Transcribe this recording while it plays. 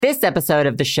This episode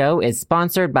of the show is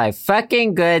sponsored by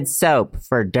Fucking Good Soap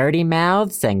for dirty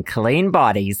mouths and clean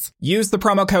bodies. Use the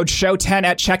promo code SHOW10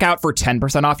 at checkout for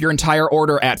 10% off your entire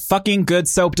order at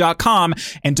fuckinggoodsoap.com.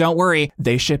 And don't worry,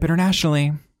 they ship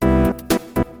internationally.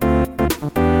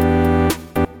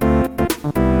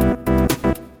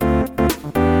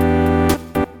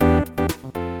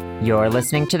 You're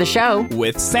listening to the show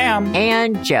with Sam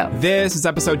and Joe. This is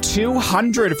episode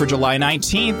 200 for July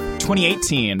 19th,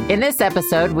 2018. In this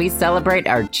episode, we celebrate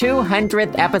our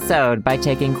 200th episode by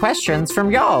taking questions from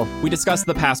y'all. We discuss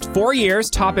the past 4 years,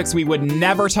 topics we would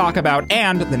never talk about,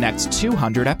 and the next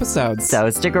 200 episodes. So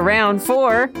stick around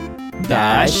for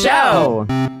the show.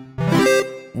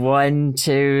 1,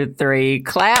 2, 3,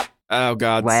 clap. Oh,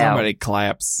 God, wow. So many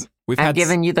claps. I've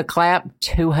given you the clap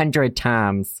 200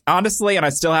 times. Honestly, and I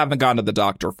still haven't gone to the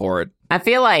doctor for it. I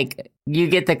feel like you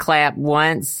get the clap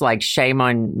once, like shame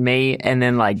on me, and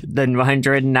then like the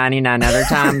 199 other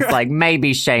times, like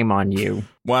maybe shame on you.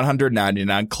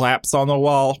 199 claps on the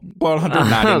wall.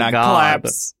 199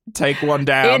 claps. Take one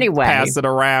down. Anyway. Pass it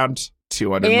around.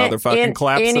 200 motherfucking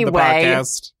claps in the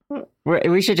podcast.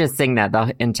 We should just sing that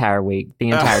the entire week,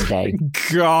 the entire day.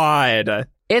 God.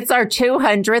 It's our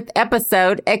 200th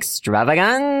episode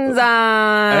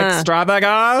extravaganza.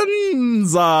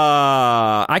 Extravaganza.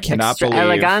 I cannot believe.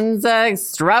 Extravaganza,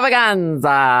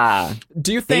 extravaganza.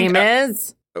 Do you think... Theme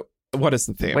is? What is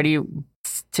the theme?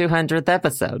 200th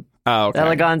episode. Oh, okay.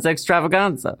 Eleganza,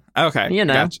 extravaganza. Okay. You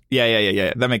know. Gotcha.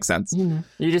 Yeah. That makes sense.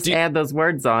 You just add those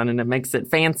words on and it makes it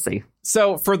fancy.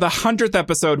 So for the 100th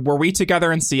episode, were we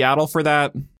together in Seattle for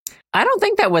that? I don't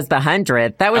think that was the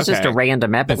 100th. That was just a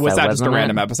random episode. Was that just a wasn't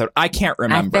random it? episode? I can't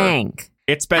remember. I think.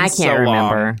 It's been so long. I can't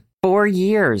remember. 4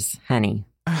 years, honey.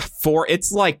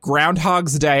 It's like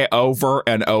Groundhog's Day over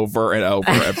and over and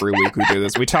over every week we do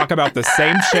this. We talk about the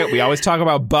same shit. We always talk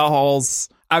about buttholes.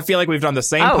 I feel like we've done the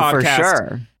same podcast for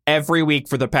sure. every week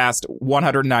for the past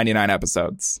 199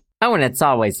 episodes. Oh, and it's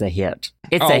always a hit.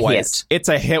 It's always. A hit. It's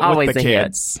a hit always with the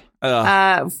kids.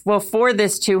 Well, for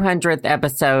this 200th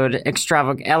episode,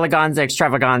 Eleganza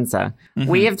Extravaganza,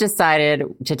 we have decided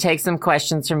to take some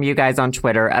questions from you guys on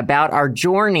Twitter about our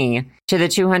journey to the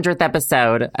 200th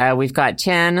episode. We've got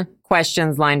 10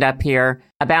 questions lined up here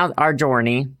about our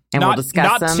journey, and we'll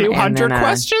discuss them. Not 200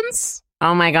 questions?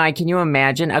 Oh my God, can you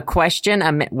imagine a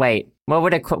question? Wait,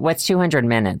 what's 200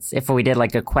 minutes if we did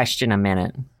like a question a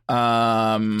minute?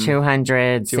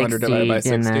 200 divided by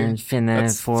 60.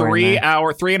 That's 3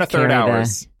 and a third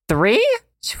hours. 3?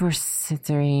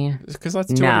 3. Because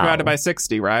that's 200 divided by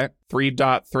 60, right?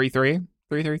 3.33?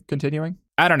 33 continuing?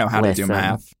 I don't know how to do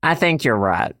math. I think you're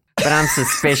right. But I'm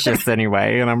suspicious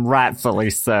anyway, and I'm rightfully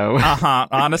so.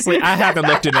 Honestly, I haven't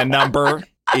looked at a number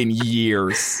in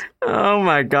years. Oh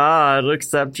my God,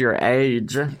 accept your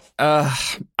age.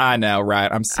 I know,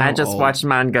 right? I'm so I just old. watch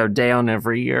mine go down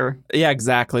every year. Yeah,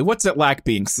 exactly. What's it like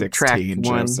being 16,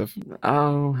 Joseph?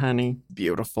 Oh, honey.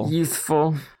 Beautiful.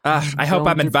 Youthful. I hope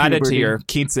I'm invited to your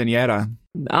quinceañera.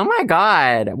 Oh my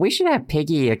God. We should have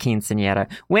Piggy a quinceañera.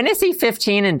 When is he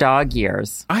 15 in dog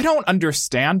years? I don't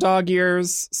understand dog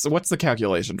years. So what's the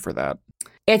calculation for that?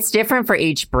 It's different for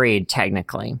each breed,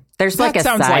 technically. There's like a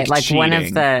site, like one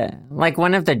of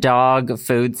the dog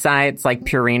food sites, like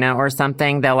Purina or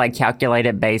something. They'll like calculate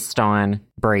it based on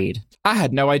breed. I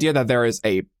had no idea that there is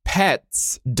a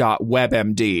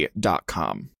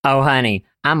pets.webmd.com. Oh, honey,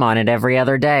 I'm on it every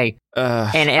other day.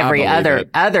 And every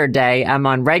other day, I'm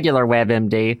on regular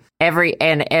WebMD.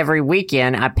 Every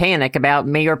weekend, I panic about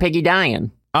me or Piggy dying.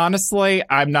 Honestly,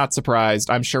 I'm not surprised.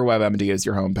 I'm sure WebMD is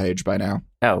your homepage by now.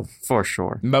 Oh, for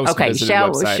sure. Most visited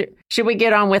website. Should we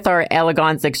get on with our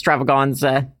Eleganza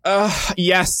Extravaganza?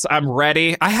 Yes, I'm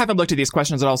ready. I haven't looked at these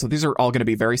questions at all, so these are all going to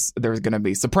be there's going to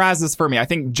be surprises for me. I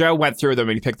think Joe went through them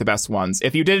and he picked the best ones.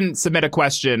 If you didn't submit a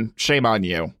question, shame on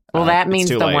you. Well, that means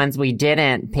the ones we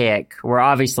didn't pick were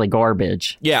obviously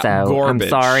garbage. Yeah, so garbage. I'm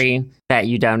sorry that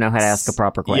you don't know how to ask a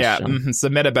proper question. Yeah,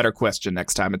 submit a better question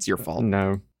next time. It's your fault.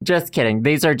 No, just kidding.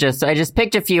 I just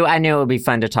picked a few I knew it would be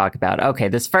fun to talk about. Okay,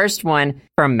 this first one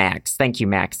from Max. Thank you,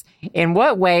 Max. In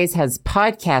what ways has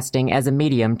podcasting as a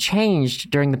medium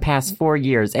changed during the past 4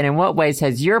 years? And in what ways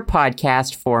has your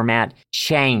podcast format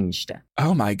changed?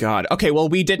 Oh my God. Okay, well,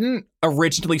 we didn't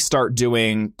originally start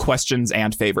doing questions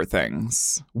and favorite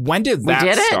things. When did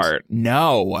that start?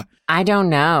 No. I don't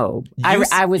know.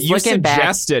 I was looking back. You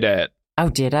suggested it. Oh,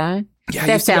 did I? Yeah,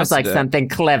 that sounds like something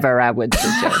clever I would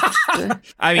suggest.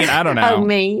 I mean, I don't know. Oh,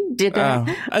 me? Did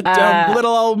I? A dumb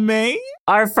little old me?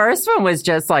 Our first one was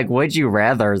just like Would You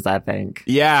Rathers, I think.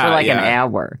 Yeah. For like an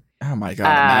hour. Oh my God,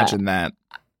 imagine that.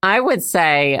 I would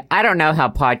say, I don't know how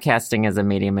podcasting as a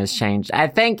medium has changed. I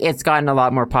think it's gotten a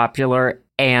lot more popular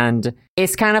And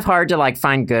it's kind of hard to like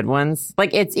find good ones.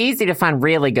 Like it's easy to find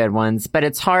really good ones, but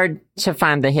it's hard to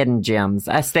find the hidden gems.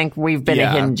 I think we've been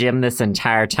a hidden gem this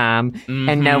entire time,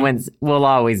 and no one's will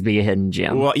always be a hidden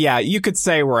gem. Well, yeah, you could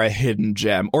say we're a hidden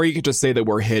gem, or you could just say that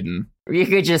we're hidden. You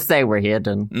could just say we're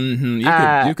hidden.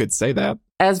 You could say that.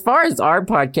 As far as our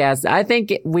podcast, I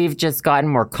think we've just gotten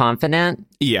more confident.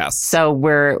 Yes. So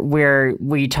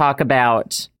we talk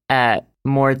about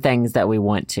more things that we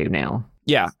want to now.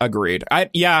 Yeah, agreed. I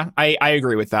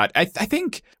agree with that. I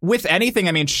think with anything,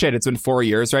 I mean, shit, it's been 4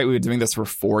 years, right? We've been doing this for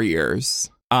 4 years.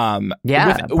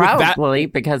 Probably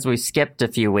because we skipped a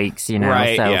few weeks,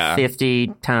 Right, so 50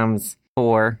 times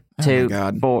 4. Oh my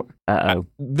God. 4. Uh-oh.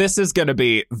 This is going to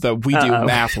be the We Do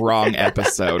Math Wrong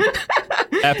episode.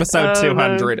 Episode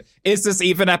 200. Is this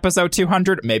even episode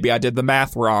 200? Maybe I did the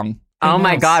math wrong. Oh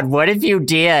my God, what if you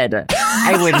did?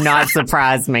 It would not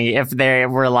surprise me if there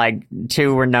were like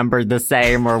 2 were numbered the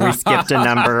same, or we skipped a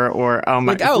number, or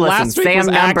last week was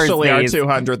actually our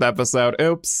 200th episode.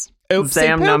 Oops.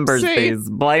 Sam numbers these.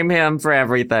 Blame him for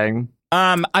everything.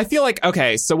 I feel like,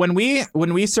 okay, so when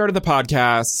we started the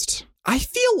podcast, I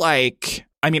feel like,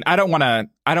 I mean, I don't want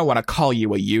to call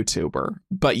you a YouTuber,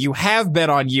 but you have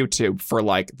been on YouTube for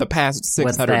like the past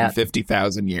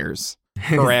 650,000 years.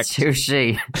 Correct. Who's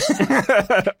she?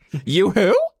 You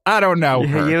who? I don't know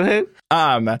her. You who?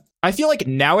 I feel like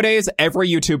nowadays every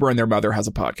YouTuber and their mother has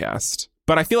a podcast.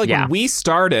 But I feel like when we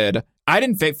started, I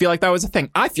didn't feel like that was a thing.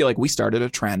 I feel like we started a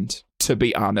trend, to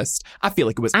be honest. I feel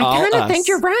like it was all us. I kind of think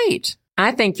you're right.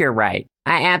 I think you're right.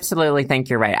 I absolutely think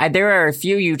you're right. There are a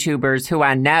few YouTubers who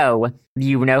I know,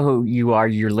 you know who you are,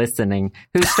 you're listening,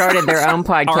 who started their own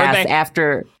podcast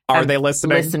after... Are they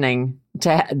listening? Listening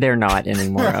to... They're not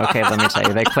anymore. Okay, let me tell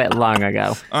you. They quit long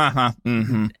ago.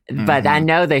 But I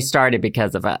know they started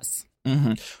because of us.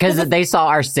 Because they saw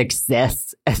our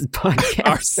success as podcasters.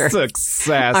 Our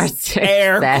success.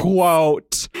 Air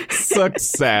quote.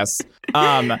 Success.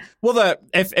 Well,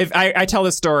 if I tell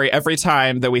this story every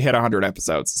time that we hit 100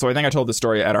 episodes. So I think I told the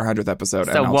story at our 100th episode,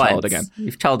 and I'll tell it again.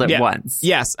 You've told it once.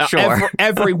 Yes. Sure.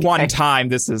 Every one time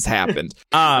this has happened.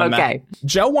 Okay.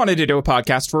 Joe wanted to do a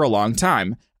podcast for a long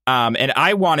time. And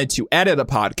I wanted to edit a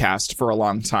podcast for a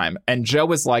long time. And Joe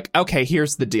was like, okay,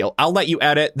 here's the deal. I'll let you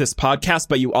edit this podcast,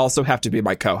 but you also have to be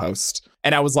my co-host.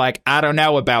 And I was like, I don't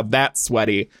know about that,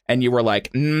 Sweaty. And you were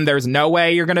like, there's no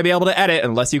way you're going to be able to edit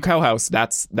unless you co-host.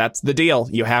 That's the deal.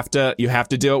 You have to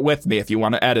do it with me if you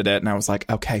want to edit it. And I was like,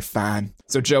 okay, fine.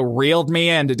 So Joe reeled me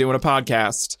into doing a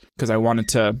podcast because I wanted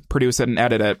to produce it and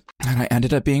edit it. And I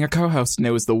ended up being a co-host. And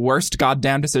it was the worst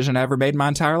goddamn decision I ever made in my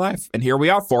entire life. And here we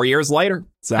are 4 years later.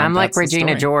 So I'm like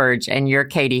Regina George, and you're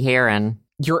Katie Heron.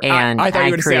 I thought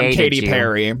you were going to say I'm Katy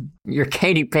Perry. You're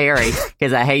Katy Perry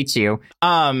because I hate you.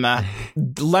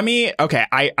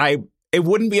 It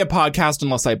wouldn't be a podcast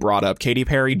unless I brought up Katy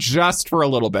Perry just for a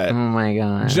little bit. Oh my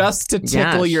God. Just to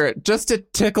tickle your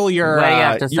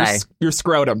your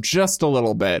scrotum just a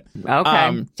little bit.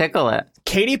 Okay. Tickle it.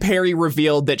 Katy Perry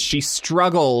revealed that she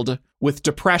struggled with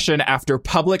depression after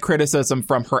public criticism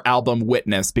from her album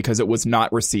Witness because it was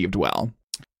not received well.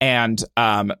 And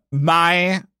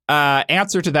my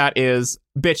answer to that is,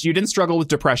 bitch, you didn't struggle with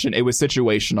depression. It was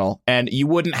situational. And you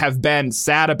wouldn't have been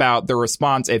sad about the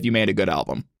response if you made a good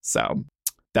album. So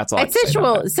that's all.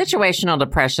 Situational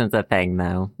depression's a thing,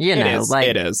 though. It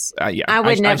is. Yeah. I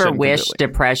would never wish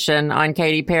depression on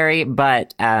Katy Perry,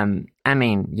 but I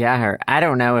mean, I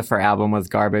don't know if her album was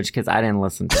garbage because I didn't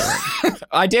listen to it.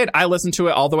 I did. I listened to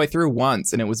it all the way through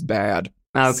once, and it was bad.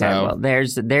 Okay, well,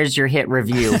 there's your hit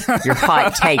review, your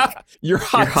hot take, your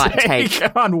hot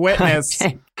take on Witness.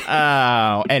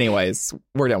 Oh, anyways,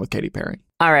 we're done with Katy Perry.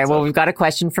 All right, well, we've got a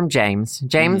question from James.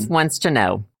 James wants to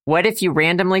know, what if you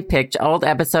randomly picked old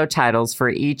episode titles for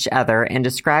each other and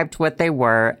described what they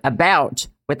were about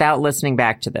without listening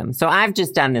back to them? So I've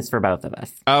just done this for both of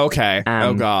us. Okay.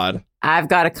 Oh, God. I've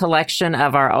got a collection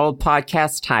of our old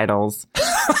podcast titles.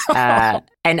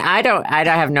 And I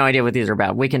have no idea what these are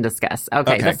about. We can discuss.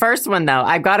 Okay. The first one, though,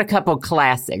 I've got a couple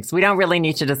classics. We don't really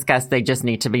need to discuss. They just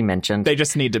need to be mentioned. They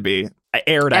just need to be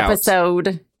aired out.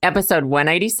 Episode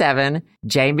 187,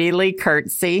 Jamie Lee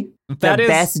Curtsy.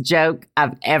 Best joke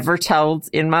I've ever told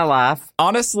in my life.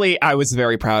 Honestly, I was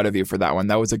very proud of you for that one.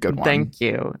 That was a good one. Thank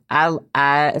you.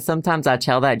 I sometimes I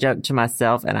tell that joke to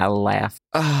myself and I laugh.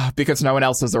 Because no one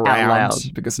else is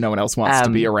around. Because no one else wants to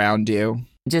be around you.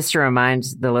 Just to remind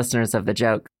the listeners of the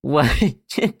joke, what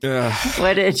did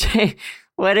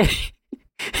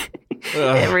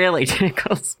It really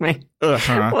tickles me.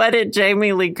 Uh-huh. What did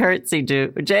Jamie Lee Curtis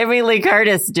do? Jamie Lee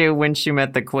Curtis do when she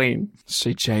met the Queen?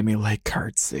 She Jamie Lee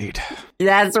curtsied.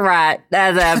 That's right.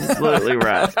 That's absolutely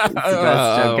right. It's the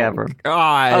best joke ever.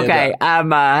 God. Okay,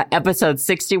 episode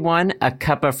 61, A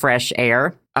Cup of Fresh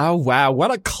Air. Oh, wow.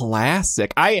 What a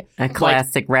classic. A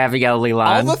classic ravioli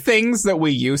line. All the things that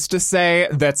we used to say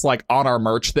that's like on our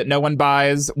merch that no one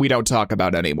buys, we don't talk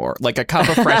about anymore. Like a cup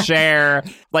of fresh air.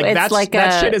 Like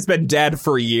that shit has been dead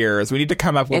for years. We need to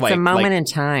come up with it's a moment in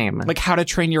time. Like How to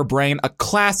Train Your Brain, a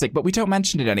classic, but we don't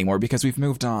mention it anymore because we've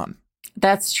moved on.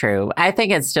 That's true. I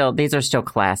think these are still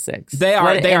classics. They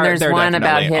are. There's one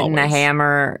about hitting the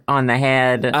hammer on the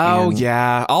head. Oh,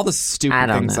 yeah. All the stupid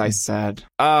things I said.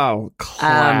 Oh,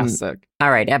 classic.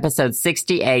 All right. Episode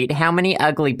 68. How many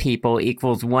ugly people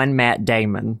equals one Matt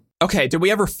Damon? Okay. Did we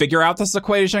ever figure out this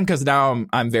equation? Because now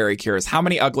I'm very curious. How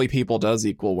many ugly people does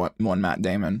equal one Matt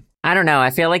Damon? I don't know.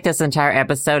 I feel like this entire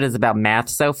episode is about math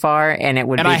so far, and it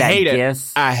would be that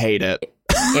gif. I hate it.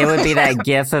 It would be that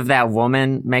gif of that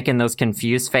woman making those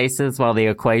confused faces while the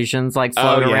equations like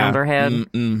float around her head.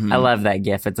 Mm-hmm. I love that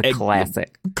gif. It's a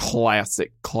classic.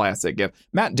 Classic gif.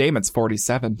 Matt Damon's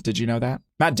 47. Did you know that?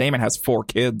 Matt Damon has 4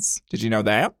 kids. Did you know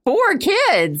that? 4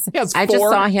 kids? He has 4 I just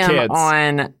saw him kids.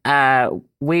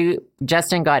 on,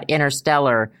 Justin got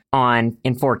Interstellar in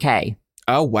 4K.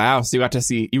 Oh, wow. So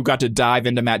you got to dive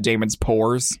into Matt Damon's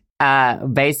pores?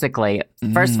 Basically,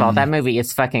 first of all, that movie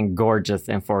is fucking gorgeous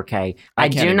in 4K. I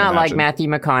do not like Matthew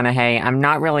McConaughey. I'm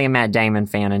not really a Matt Damon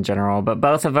fan in general, but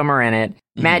both of them are in it.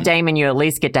 Matt Damon, you at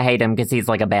least get to hate him because he's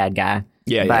like a bad guy.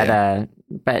 Yeah,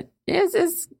 but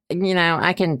it's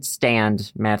I can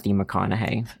stand Matthew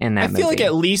McConaughey in that movie. I feel like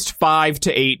at least 5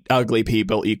 to 8 ugly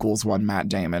people equals one Matt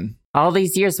Damon. All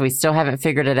these years, we still haven't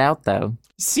figured it out, though.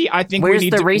 See, I think where's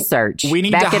the research? We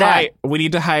need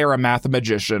to hire a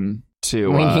mathematician.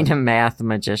 We need a math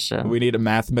magician. We need a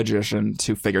math magician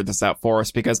to figure this out for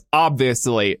us because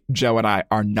obviously Joe and I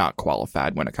are not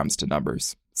qualified when it comes to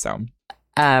numbers. So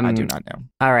I do not know.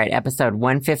 All right, episode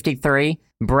 153,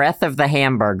 Breath of the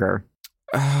Hamburger.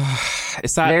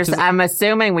 I'm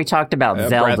assuming we talked about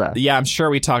Zelda. I'm sure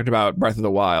we talked about Breath of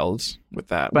the Wild with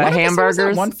that. But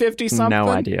hamburgers? 150 something? No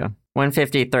idea.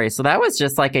 153. So that was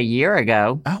just like a year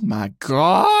ago. Oh my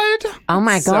God. Oh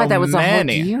my God. That was a whole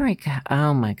year ago.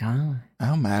 Oh my God.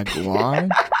 Oh my God.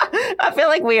 I feel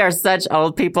like we are such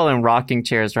old people in rocking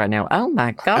chairs right now. Oh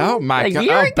my God. Oh my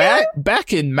God.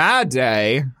 Back in my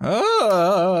day.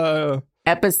 Oh.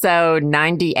 Episode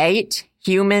 98,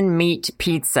 Human Meat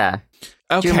Pizza.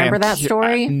 Okay, do you remember that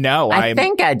story? No. I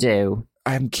think I do.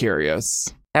 I'm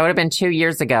curious. That would have been 2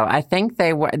 years ago. I think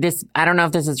they were I don't know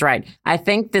if this is right. I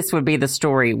think this would be the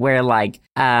story where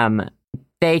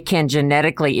they can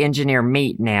genetically engineer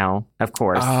meat now, of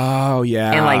course. Oh,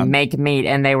 yeah. And make meat.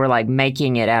 And they were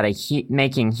making it out of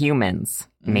making humans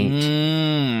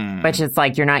meat. Which is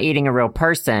you're not eating a real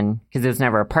person because there's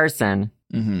never a person,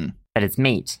 but it's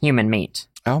meat, human meat.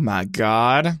 Oh my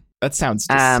God. That sounds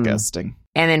disgusting.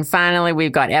 And then finally,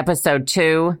 we've got episode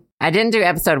 2. I didn't do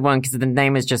episode 1 because the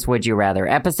name is just Would You Rather.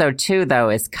 Episode 2, though,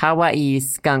 is Kawaii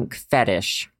Skunk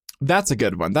Fetish. That's a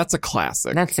good one. That's a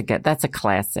classic. That's a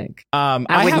classic.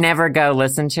 I would never go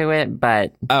listen to it,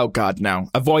 but... Oh, God, no.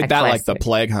 Avoid that like the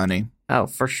plague, honey. Oh,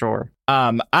 for sure.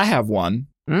 I have one.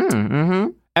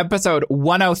 Episode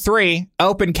 103,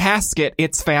 Open Casket,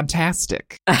 It's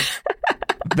Fantastic.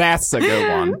 That's a good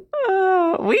one.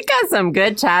 We got some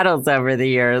good titles over the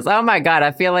years. Oh my God,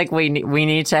 I feel like we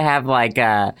need to have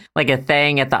a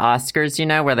thing at the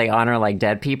Oscars, where they honor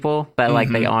dead people, but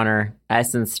they honor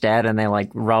us instead, and they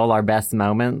roll our best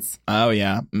moments. Oh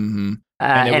yeah, and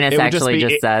it's actually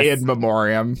just us in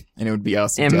memoriam, and it would be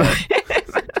us dead.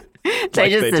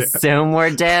 They assume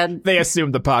we're dead. They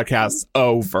assume the podcast's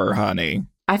over, honey.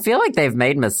 I feel like they've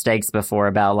made mistakes before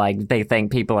about they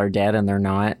think people are dead and they're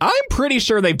not. I'm pretty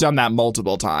sure they've done that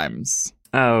multiple times.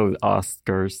 Oh,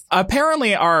 Oscars.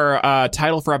 Apparently, our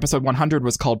title for episode 100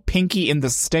 was called Pinky in the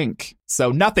Stink.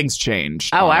 So nothing's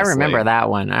changed. Oh, honestly. I remember that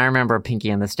one. I remember Pinky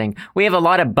in the Stink. We have a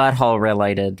lot of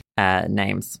butthole-related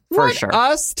names, for sure.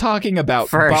 Us talking about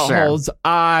buttholes, sure.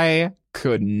 I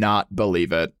could not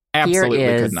believe it. Absolutely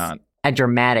could not. A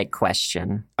dramatic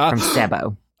question from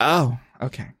Sebo. Oh,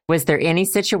 okay. Was there any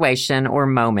situation or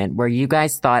moment where you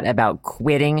guys thought about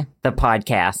quitting the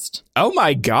podcast? Oh,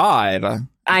 my God.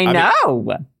 I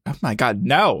know. Oh my God,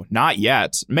 no, not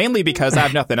yet. Mainly because I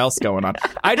have nothing else going on.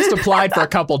 I just applied for a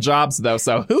couple jobs, though,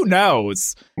 so who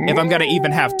knows if I'm going to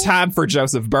even have time for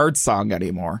Joseph Birdsong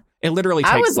anymore. It literally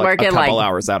takes a couple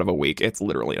hours out of a week. It's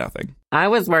literally nothing. I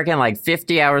was working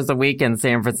 50 hours a week in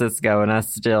San Francisco, and I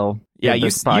still Yeah, did you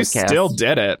this podcast. still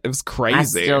did it. It was I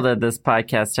crazy. still did this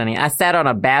podcast, honey. I sat on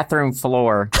a bathroom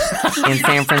floor in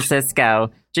San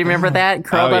Francisco. Do you remember that?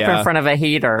 Curled up in front of a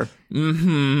heater.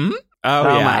 Mm-hmm. Oh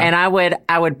yeah. And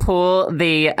I would pull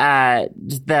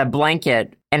the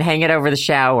blanket and hang it over the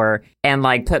shower and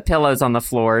like put pillows on the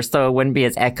floor so it wouldn't be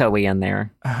as echoey in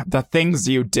there. The things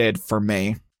you did for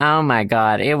me. Oh my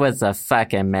God, it was a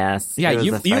fucking mess. Yeah,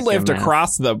 you lived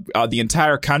across the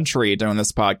entire country doing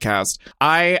this podcast.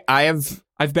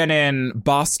 I've been in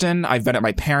Boston. I've been at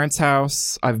my parents'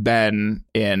 house. I've been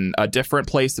in a different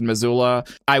place in Missoula.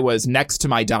 I was next to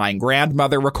my dying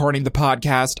grandmother recording the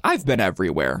podcast. I've been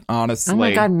everywhere, honestly. Oh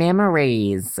my God,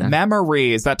 memories.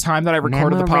 Memories. That time that I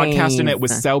recorded the podcast and it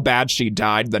was so bad she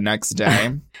died the next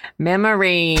day.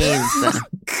 Memories.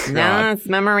 Yes,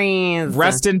 memories.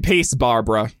 Rest in peace,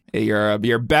 Barbara.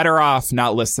 You're better off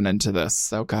not listening to this.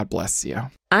 So God bless you.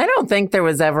 I don't think there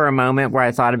was ever a moment where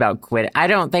I thought about quit. I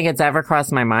don't think it's ever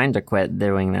crossed my mind to quit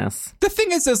doing this. The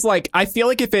thing is like, I feel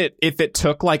like if it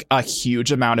took like a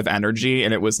huge amount of energy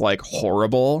and it was like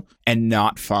horrible and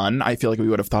not fun, I feel like we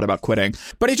would have thought about quitting.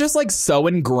 But it's just like so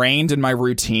ingrained in my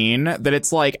routine that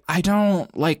it's like, I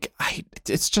don't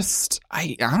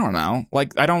know.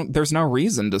 Like, there's no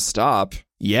reason to stop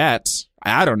yet.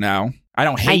 I don't know. I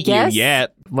don't hate you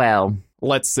yet. Well,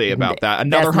 let's see about that.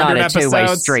 Another that's 100 not a episodes.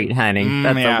 Two-way street, honey.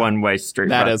 That's a one-way street.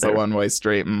 That right is there. a one-way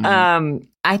street. Mm-hmm.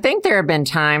 I think there have been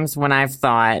times when I've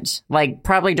thought, like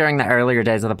probably during the earlier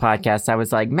days of the podcast, I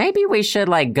was like, maybe we should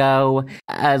like go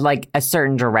like a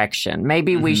certain direction.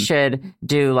 Maybe we should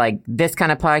do like this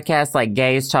kind of podcast, like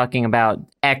gays talking about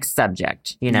X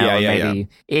subject, you know, maybe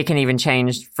it can even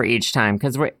change for each time.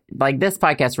 Cause we're like, this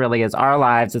podcast really is our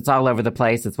lives. It's all over the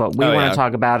place. It's what we want to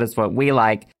talk about. It's what we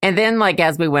like. And then like,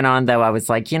 as we went on though, I was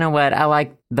like, you know what? I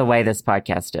like the way this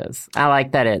podcast is. I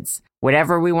like that it's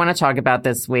whatever we want to talk about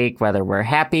this week, whether we're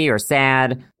happy or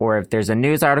sad, or if there's a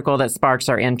news article that sparks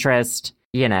our interest,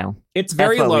 you know. It's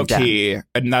very low key,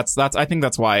 and that's I think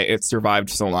that's why it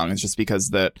survived so long. It's just because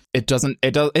that it doesn't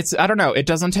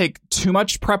take too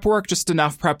much prep work, just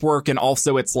enough prep work, and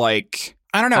also it's like,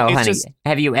 I don't know. It's honey, just,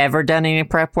 have you ever done any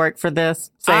prep work for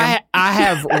this, Sam? I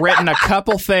have written a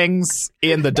couple things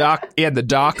in the doc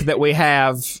that we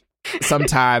have.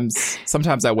 Sometimes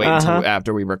I wait until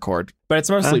after we record, but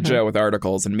it's mostly Joe with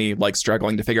articles and me like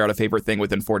struggling to figure out a favorite thing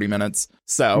within 40 minutes.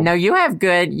 So no, you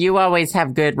always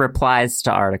have good replies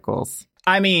to articles.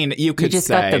 I mean, you could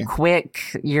say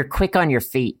you're quick on your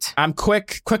feet. I'm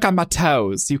quick on my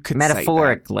toes. You could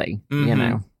metaphorically, say that. you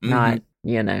know, not.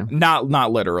 You know,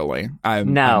 not literally.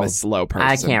 I'm a slow person.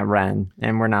 I can't run,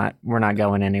 and we're not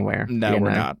going anywhere. No, we're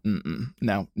not.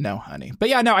 No, honey. But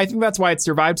yeah, no, I think that's why it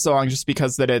survived so long, just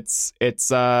because that it's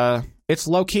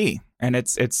low key and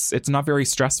it's not very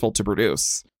stressful to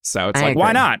produce. So it's like,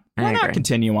 why not? Why not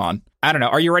continue on? I don't know.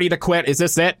 Are you ready to quit? Is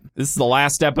this it? This is the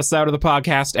last episode of the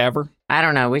podcast ever? I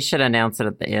don't know. We should announce it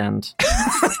at the end.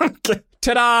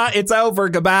 Ta-da! It's over.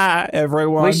 Goodbye,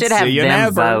 everyone. We should have them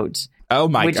never. vote. Oh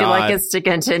my God. Would you like us to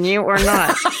continue or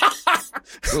not?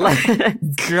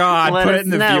 God, put it in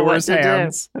the viewers'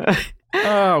 hands.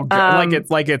 Oh, God.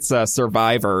 like it's a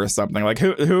Survivor or something. Like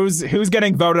who's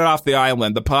getting voted off the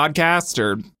island? The podcast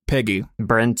or Piggy?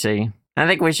 Brenty. I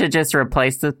think we should just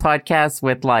replace the podcast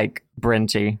with like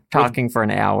Brenty talking for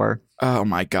an hour. Oh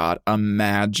my God.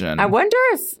 Imagine. I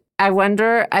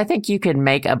think you could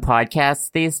make a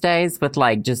podcast these days with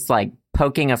like just like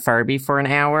poking a Furby for an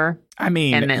hour. I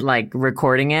mean, and then like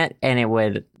recording it, and it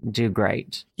would do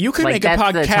great. You could make a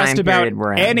podcast about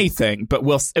anything, but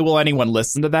will anyone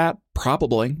listen to that?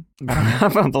 Probably.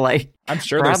 Probably. I'm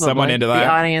sure there's someone into that. The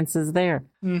audience is there.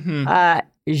 Mm-hmm.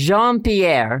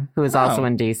 Jean-Pierre, who is also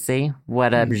in DC.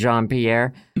 What up,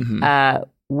 Jean-Pierre? Mm-hmm.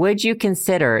 Would you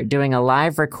consider doing a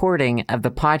live recording of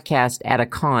the podcast at a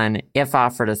con if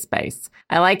offered a space?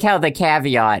 I like how the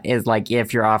caveat is like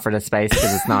if you're offered a space,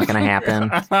 because it's not going to happen.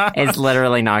 It's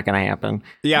literally not going to happen.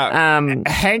 Yeah.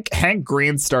 Hank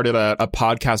Green started a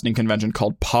podcasting convention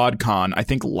called PodCon, I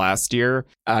think last year.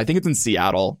 I think it's in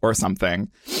Seattle or something.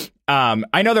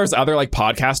 I know there's other like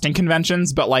podcasting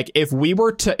conventions, but like if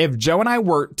Joe and I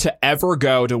were to ever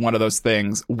go to one of those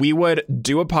things, we would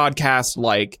do a podcast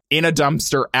like in a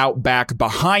dumpster out back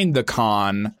behind the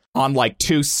con on like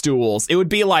two stools. It would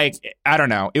be like, I don't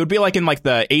know. It would be like in like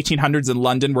the 1800s in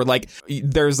London where like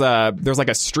there's like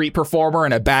a street performer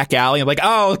in a back alley and like,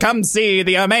 oh, come see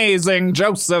the amazing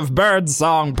Joseph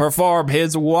Birdsong perform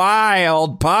his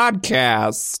wild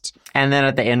podcast. And then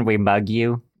at the end we mug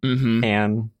you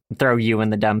and throw you in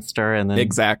the dumpster and then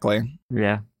exactly.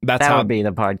 Yeah. That would be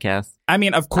the podcast. I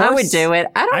mean, of course. I would do it.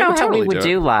 I don't know how we would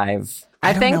do live.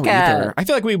 I think I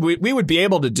feel like we would be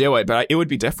able to do it, but it would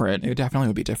be different. It definitely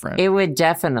would be different. It would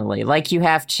definitely. Like, you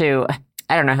have to...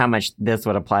 I don't know how much this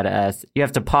would apply to us. You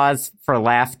have to pause for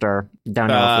laughter. Don't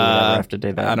know if we would ever have to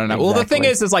do that. I don't know. Exactly. Well, the thing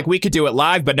is like we could do it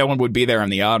live, but no one would be there in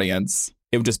the audience.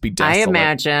 It would just be desolate. I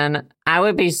imagine I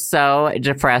would be so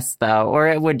depressed, though, or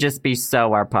it would just be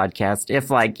so our podcast if,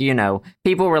 like, you know,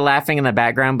 people were laughing in the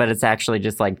background, but it's actually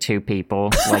just like two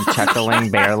people, like,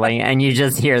 chuckling barely, and you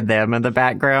just hear them in the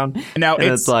background. Now,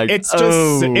 it's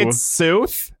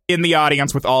Sooth in the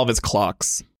audience with all of his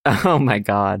clocks. Oh, my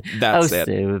God. That's it.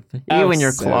 Sooth. You and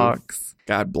your Sooth. clocks.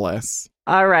 God bless.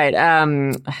 All right.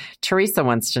 Teresa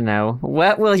wants to know,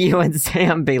 what will you and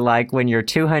Sam be like when you're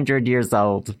 200 years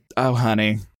old? Oh,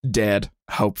 honey. Dead.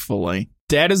 Hopefully.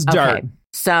 Dead as dirt. Okay.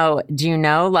 So, do you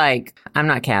know, like, I'm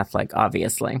not Catholic,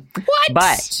 obviously. What?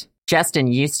 But Justin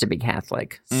used to be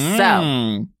Catholic.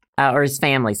 So, or his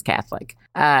family's Catholic.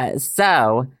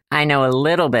 So, I know a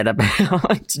little bit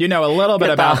about... You know a little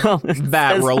bit about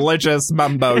that religious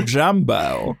mumbo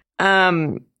jumbo.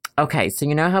 Okay, so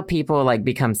you know how people, like,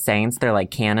 become saints? They're,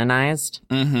 like, canonized?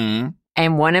 Mm-hmm.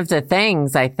 And one of the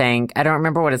things, I think, I don't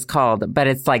remember what it's called, but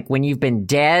it's like when you've been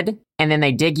dead and then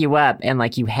they dig you up and,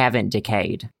 like, you haven't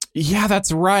decayed. Yeah,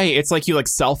 that's right. It's like you, like,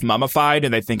 self-mummified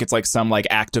and they think it's, like, some, like,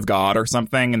 act of God or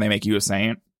something and they make you a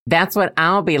saint. That's what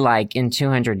I'll be like in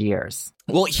 200 years.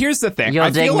 Well, here's the thing.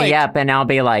 You'll dig me up and I'll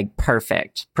be, like,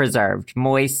 perfect, preserved,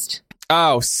 moist.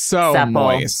 Oh, so supple.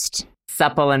 Moist.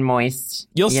 Supple and moist.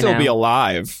 You'll still be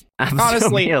alive.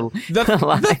 Honestly,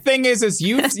 the thing is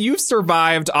you've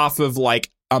survived off of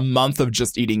like a month of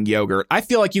just eating yogurt. I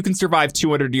feel like you can survive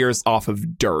 200 years off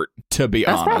of dirt, to be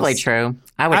honest. That's probably true.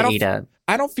 I would eat it.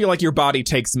 I don't feel like your body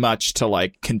takes much to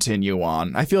like continue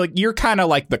on. I feel like you're kind of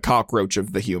like the cockroach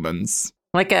of the humans.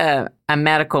 Like a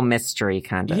medical mystery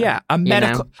kind of. Yeah, a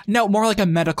medical. No, more like a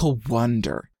medical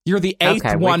wonder. You're the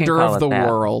eighth wonder of the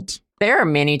world. There are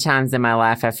many times in my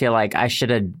life I feel like I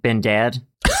should have been dead.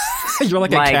 You're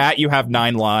like a cat. You have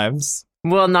 9 lives.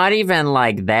 Well, not even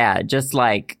like that. Just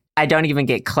like I don't even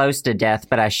get close to death,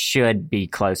 but I should be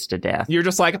close to death. You're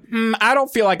just like, I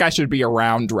don't feel like I should be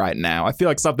around right now. I feel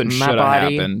like something should have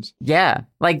happened. Yeah.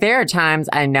 Like there are times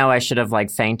I know I should have like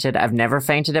fainted. I've never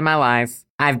fainted in my life.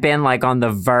 I've been like on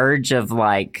the verge of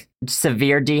like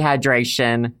severe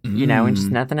dehydration, you know, and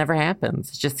just nothing ever happens.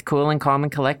 It's just cool and calm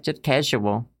and collected,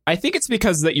 casual. I think it's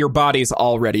because that your body's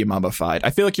already mummified.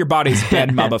 I feel like your body's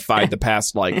been mummified the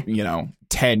past, like,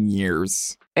 10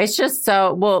 years. It's just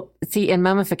so, well, see, in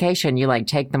mummification, you, like,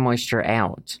 take the moisture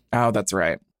out. Oh, that's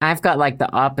right. I've got, like, the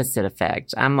opposite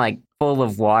effect. I'm, like, full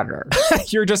of water.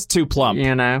 You're just too plump.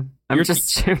 You know? I'm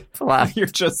just too plump. You're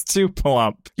just too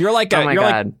plump. You're like oh my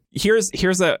God. Like,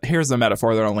 here's a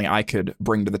metaphor that only I could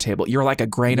bring to the table. You're like a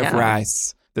grain of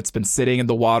rice that's been sitting in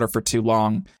the water for too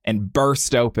long and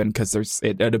burst open because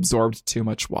it absorbed too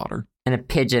much water. And a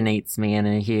pigeon eats me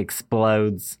and he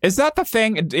explodes. Is that the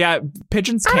thing? Yeah,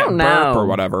 pigeons can't burp or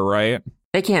whatever, right?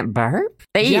 They can't burp?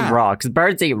 They eat rocks.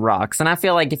 Birds eat rocks. And I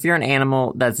feel like if you're an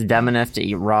animal that's dumb enough to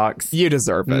eat rocks... You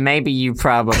deserve it. Maybe you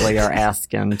probably are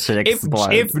asking to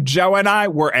explode. If Joe and I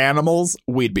were animals,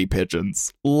 we'd be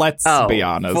pigeons. Let's be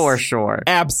honest. For sure.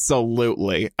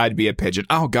 Absolutely. I'd be a pigeon.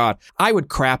 Oh, God. I would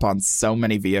crap on so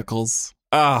many vehicles.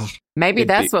 Maybe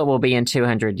that's what we'll be in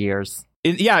 200 years.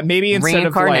 Maybe instead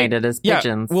reincarnated as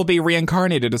pigeons. Yeah, we'll be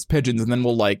reincarnated as pigeons, and then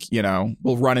we'll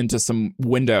we'll run into some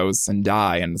windows and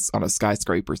die on a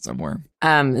skyscraper somewhere.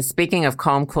 Speaking of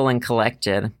calm, cool, and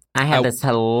collected, I had this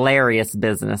hilarious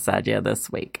business idea this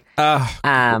week.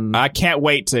 I can't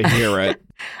wait to hear it.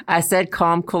 I said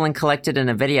calm, cool, and collected in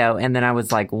a video, and then I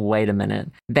was like, wait a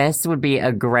minute. This would be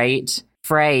a great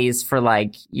phrase for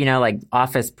like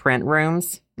office print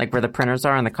rooms, like where the printers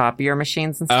are and the copier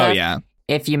machines and stuff. Oh, yeah.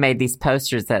 If you made these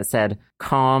posters that said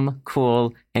calm,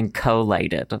 cool, and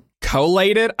collated.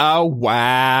 Collated? Oh,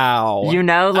 wow.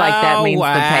 That means the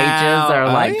pages are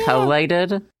like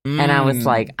collated. And I was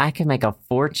like, I could make a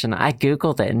fortune. I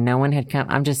Googled it and no one had come.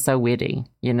 I'm just so witty.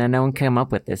 No one came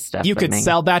up with this stuff. You could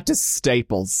sell that to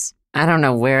Staples. I don't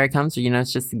know where it comes from.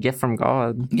 It's just a gift from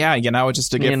God. Yeah, it's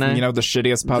just a gift from, the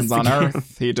shittiest puns on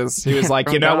earth. He was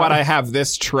like, you know what? I have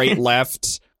this trait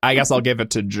left. I guess I'll give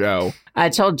it to Joe. I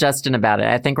told Justin about it.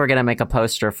 I think we're going to make a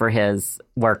poster for his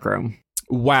workroom.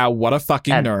 Wow, what a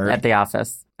fucking nerd. At the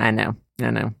office. I know.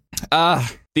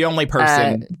 The only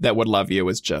person that would love you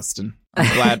is Justin.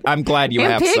 I'm glad you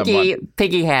have someone.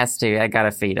 Piggy has to. I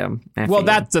gotta feed him. Well,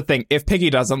 that's the thing. If Piggy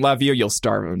doesn't love you, you'll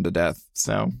starve him to death.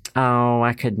 So. Oh,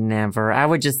 I could never. I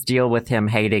would just deal with him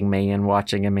hating me and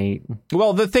watching him eat.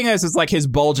 Well, the thing is like his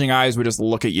bulging eyes would just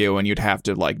look at you, and you'd have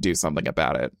to like do something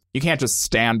about it. You can't just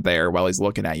stand there while he's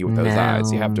looking at you with those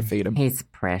eyes. You have to feed him. He's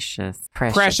precious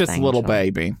little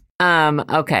baby.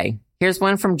 Okay. Here's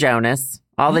one from Jonas.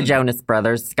 All the Jonas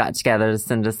brothers got together to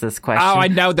send us this question. Oh, I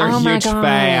know. They're huge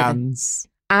fans.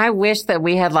 I wish that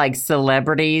we had like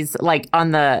celebrities, like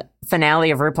on the finale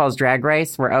of RuPaul's Drag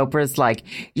Race, where Oprah's like,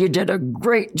 "You did a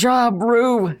great job,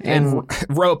 Ru." And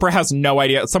Oprah has no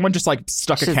idea. Someone just like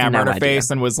stuck a camera in her face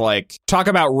and was like, "Talk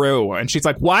about Ru." And she's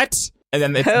like, "What?" And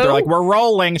then they're like, "We're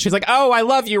rolling." She's like, "Oh, I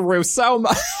love you, Ru, so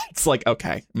much." It's like,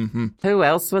 okay. Mm-hmm. Who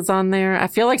else was on there? I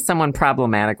feel like someone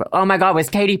problematic. Oh my God, was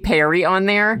Katy Perry on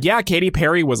there? Yeah, Katy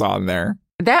Perry was on there.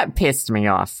 That pissed me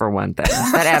off, for one thing.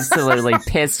 That absolutely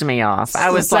pissed me off.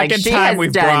 I was like, second time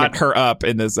we've brought her up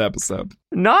in this episode.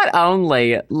 Not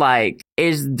only, like,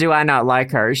 do I not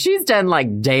like her, she's done,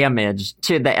 like, damage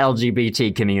to the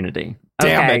LGBT community.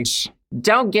 Okay? Damage.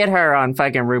 Don't get her on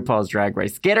fucking RuPaul's Drag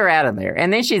Race. Get her out of there.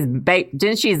 And then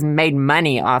she's made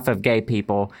money off of gay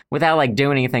people without like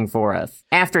doing anything for us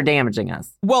after damaging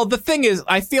us. Well, the thing is,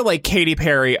 I feel like Katy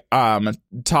Perry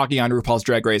talking on RuPaul's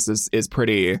Drag Race is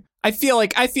pretty. I feel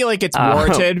like it's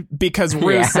warranted because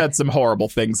Ru said some horrible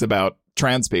things about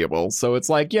trans people. So it's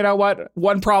like, you know what?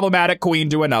 One problematic queen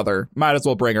to another. Might as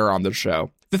well bring her on the show.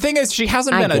 The thing is, she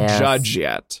hasn't been a judge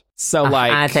yet. So,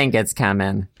 like... I think it's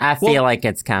coming. I feel like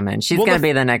it's coming. She's going to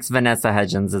be the next Vanessa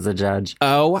Hudgens as a judge.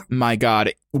 Oh, my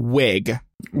God. Wig.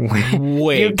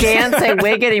 You can't say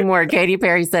wig anymore. Katy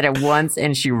Perry said it once,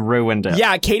 and she ruined it.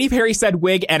 Yeah, Katy Perry said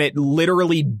wig, and it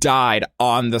literally died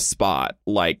on the spot.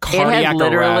 Like, cardiac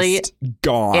arrest,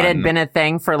 gone. It had been a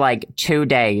thing for, like, 2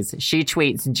 days. She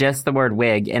tweets just the word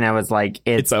wig, and I was like,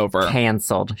 it's over.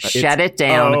 Canceled. Shut it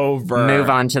down. Over. Move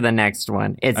on to the next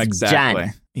one. It's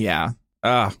done. Yeah.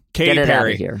 Katy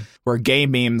Perry, here. Where gay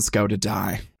memes go to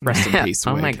die. Rest in peace,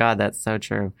 Oh wig. my God, that's so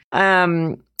true.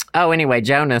 Anyway,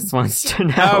 Jonas wants to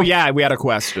know. Oh, yeah, we had a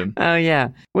question. Oh, yeah.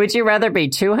 Would you rather be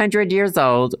 200 years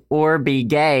old or be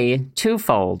gay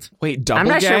twofold? Wait, double gay? I'm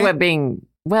not sure what being...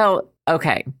 Well,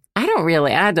 okay. I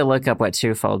had to look up what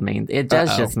twofold means. It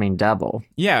does just mean double.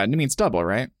 Yeah, it means double,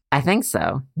 right? I think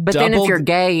so. But then if you're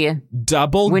gay...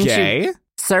 Double gay?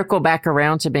 Circle back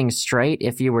around to being straight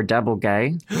if you were double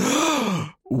gay.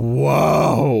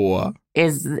 Whoa.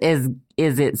 Is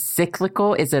it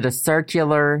cyclical? Is it a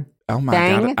circular Oh my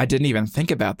thing? God, I didn't even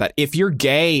think about that. If you're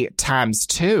gay times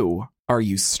 2, are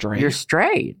you straight? You're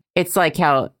straight. It's like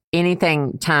how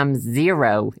anything times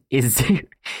 0 is 0.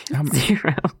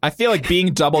 I feel like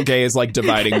being double gay is like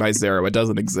dividing by 0. It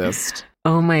doesn't exist.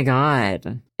 Oh my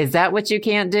God. Is that what you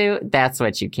can't do? That's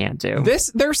what you can't do.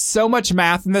 There's so much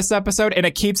math in this episode, and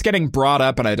it keeps getting brought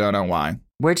up, and I don't know why.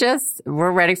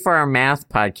 We're ready for our math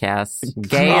podcast.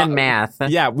 Gay and math.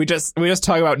 Yeah, we just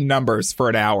talk about numbers for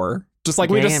an hour. Just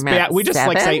like we just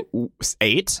like say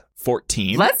 8,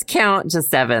 14. Let's count to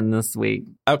 7 this week.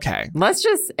 Okay.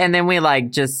 And then we like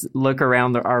just look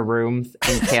around our rooms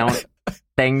and count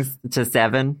things to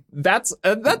 7. That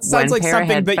sounds like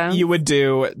something that you would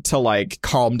do to like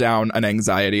calm down an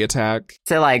anxiety attack.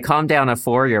 To like calm down a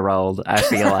 4-year-old, I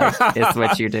feel like is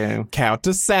what you do. Count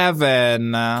to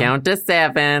 7. Count to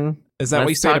 7. Is that what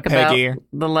you say to Piggy?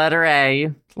 The letter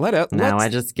A. I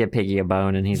just give Piggy a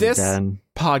bone and he's done. This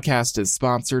podcast is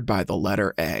sponsored by the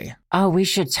letter A. Oh, we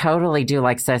should totally do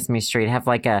like Sesame Street, have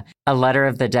like a letter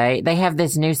of the day. They have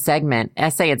this new segment. I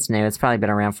say it's new. It's probably been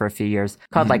around for a few years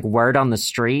called like Word on the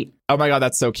Street. Oh my God,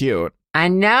 that's so cute. I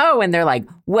know. And they're like,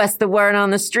 what's the word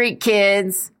on the street,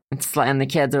 kids? And the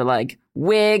kids are like,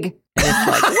 wig. And it's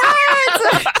like, what?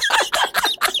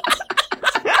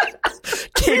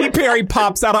 Katy Perry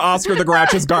pops out of Oscar the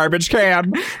Grouch's garbage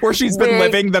can where she's been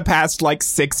living the past like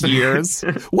 6 years.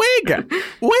 Wig.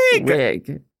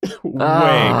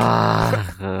 God.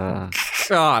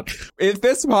 If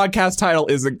this podcast title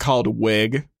isn't called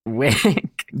Wig.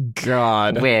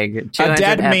 God. Wig. A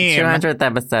dead meme. 200th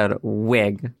episode.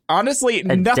 Wig. Honestly,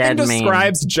 nothing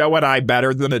describes Joe and I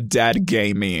better than a dead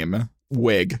gay meme.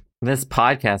 Wig. This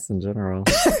podcast in general.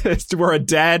 We're a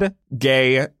dead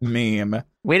gay meme.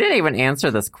 We didn't even answer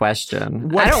this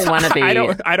question. I don't want to be... I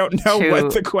don't know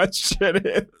what the question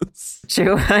is.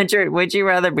 200... Would you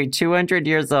rather be 200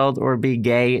 years old or be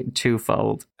gay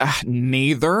twofold?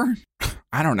 Neither.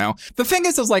 I don't know. The thing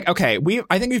is like, okay,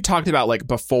 I think we've talked about like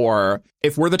before,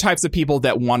 if we're the types of people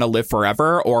that want to live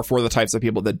forever or if we're the types of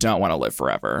people that don't want to live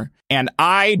forever. And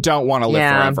I don't want to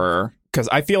live forever because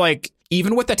I feel like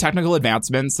even with the technical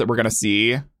advancements that we're going to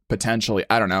see potentially.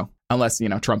 I don't know. Unless,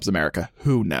 Trump's America.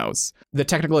 Who knows? The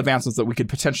technical advancements that we could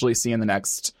potentially see in the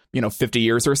next, 50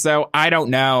 years or so. I don't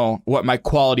know what my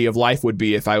quality of life would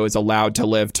be if I was allowed to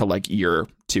live to like year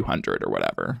 200 or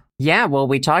whatever. Yeah, well,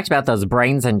 we talked about those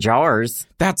brains in jars.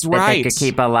 That's right. That they could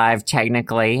keep alive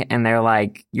technically. And they're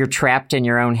like, you're trapped in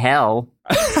your own hell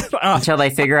until they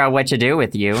figure out what to do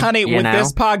with you. Honey, with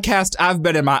this podcast, I've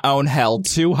been in my own hell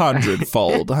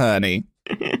 200-fold, honey.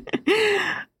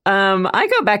 I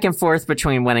go back and forth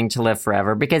between wanting to live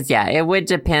forever because, yeah, it would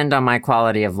depend on my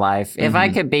quality of life. If I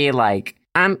could be like,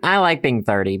 I like being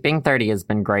 30. Being 30 has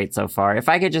been great so far. If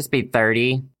I could just be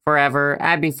 30 forever,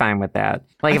 I'd be fine with that.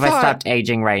 Like if I stopped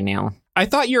aging right now. I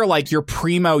thought your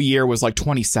primo year was like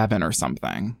 27 or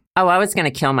something. Oh, I was going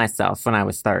to kill myself when I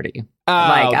was 30. Oh,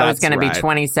 I was going to be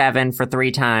 27 for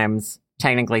 3 times.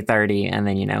 Technically 30, and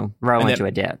then, roll into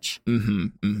a ditch.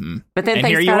 But then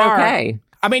things got okay.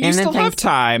 I mean, you still have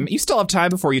time. You still have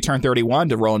time before you turn 31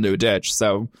 to roll into a ditch,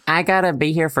 so... I gotta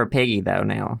be here for Piggy, though,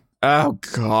 now. Oh,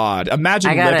 God.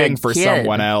 Imagine living for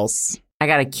someone else. I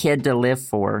got a kid to live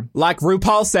for. Like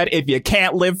RuPaul said, if you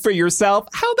can't live for yourself,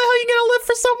 how the hell are you gonna live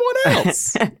for someone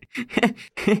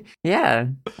else? Yeah,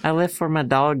 I live for my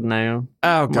dog now.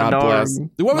 Oh, God bless.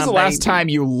 When was the last time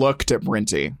you looked at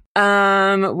Brinty?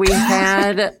 We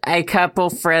had a couple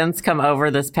friends come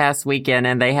over this past weekend,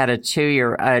 and they had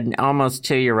an almost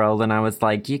 2-year-old, and I was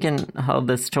like, you can hold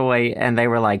this toy, and they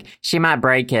were like, she might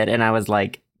break it, and I was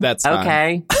like, that's fine.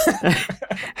 Okay.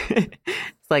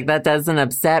 It's like, that doesn't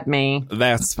upset me.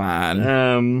 That's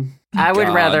fine. I would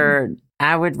rather,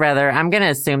 I'm going to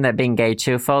assume that being gay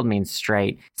twofold means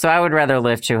straight. So I would rather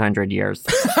live 200 years.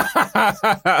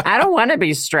 I don't want to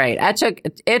be straight.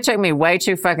 It took me way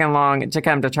too fucking long to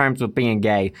come to terms with being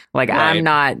gay. Like, right. I'm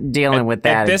not dealing with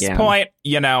that at this point,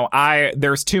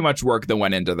 there's too much work that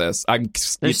went into this. I'm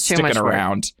sticking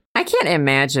around. I can't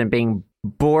imagine being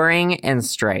boring and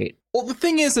straight. Well, the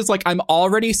thing is like, I'm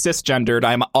already cisgendered,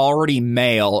 I'm already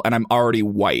male, and I'm already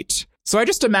white. So I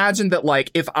just imagine that,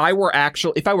 like, if I were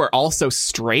also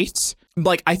straight,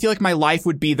 like, I feel like my life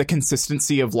would be the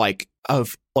consistency of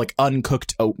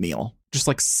uncooked oatmeal. Just,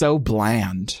 like, so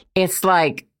bland. It's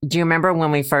like, do you remember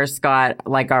when we first got,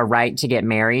 like, our right to get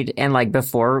married and, like,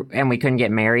 and we couldn't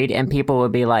get married, and people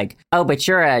would be like, oh, but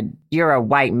you're a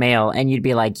white male, and you'd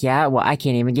be like, yeah, well, I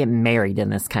can't even get married in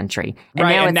this country. And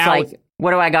right, now it's like,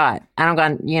 what do I got? I don't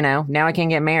got, now I can't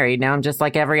get married. Now I'm just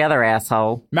like every other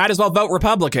asshole. Might as well vote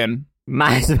Republican.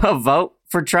 Might as well vote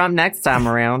for Trump next time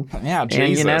around. Yeah,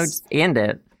 Jesus. And, end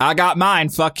it. I got mine.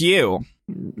 Fuck you.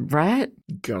 Right?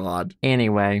 God.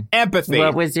 Anyway. Empathy.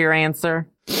 What was your answer?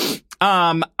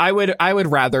 I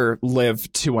would rather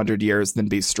live 200 years than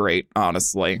be straight,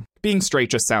 honestly. Being straight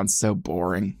just sounds so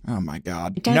boring. Oh, my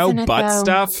God. No butt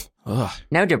stuff. Ugh.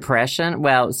 No depression.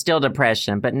 Well, still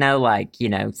depression, but no, like,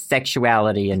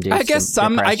 sexuality induced. I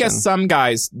guess some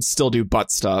guys still do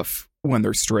butt stuff when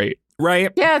they're straight,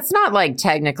 right? Yeah, it's not like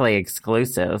technically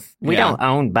exclusive. We don't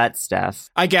own butt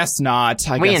stuff. I guess not.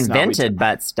 We invented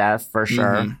butt stuff for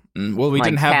sure. Mm-hmm. Well, we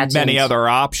didn't have many other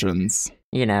options.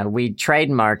 We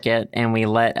trademark it and we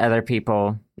let other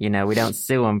people, we don't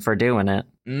sue them for doing it.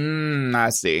 I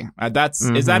see.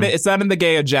 Is that in the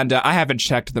gay agenda? I haven't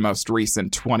checked the most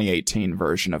recent 2018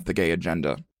 version of the gay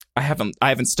agenda. I haven't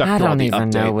stuck through all the updates. I don't even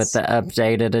know what the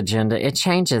updated agenda. It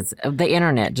changes. The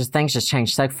internet, things just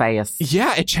change so fast.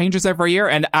 Yeah, it changes every year.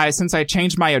 And since I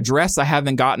changed my address, I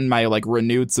haven't gotten my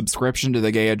renewed subscription to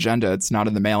the gay agenda. It's not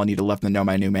in the mail. I need to let them know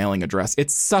my new mailing address.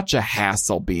 It's such a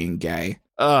hassle being gay.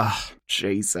 Ugh,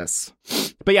 Jesus.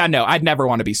 But yeah, no, I'd never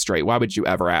want to be straight. Why would you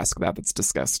ever ask that? That's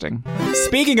disgusting.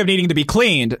 Speaking of needing to be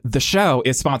cleaned, the show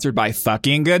is sponsored by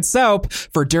Fucking Good Soap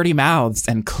for dirty mouths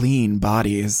and clean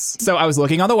bodies. So I was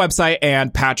looking on the website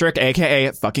and Patrick, aka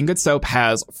Fucking Good Soap,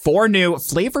 has 4 new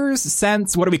flavors,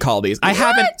 scents. What do we call these? I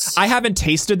haven't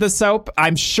tasted the soap.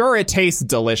 I'm sure it tastes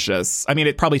delicious. I mean,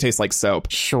 it probably tastes like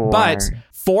soap. Sure. But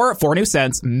four new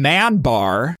scents: Man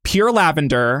Bar, Pure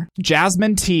Lavender,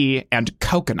 Jasmine Tea, and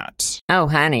Coconut. Oh,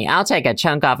 honey, I'll take a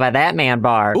chunk off of that Man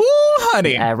Bar. Ooh,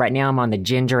 honey. Right now I'm on the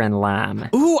ginger and lime.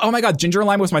 Ooh, oh my God. Ginger and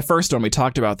lime was my first one. We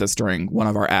talked about this during one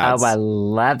of our ads. Oh, I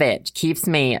love it. Keeps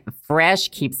me fresh.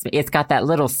 It's got that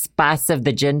little spice of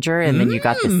the ginger, and then you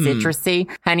got the citrusy.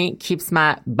 Honey, keeps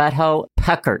my butthole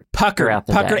puckered. Pucker.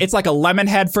 It's like a lemon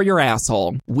head for your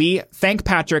asshole. We thank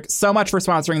Patrick so much for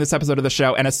sponsoring this episode of the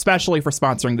show, and especially for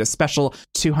sponsoring this special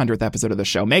 200th episode of the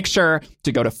show. Make sure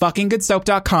to go to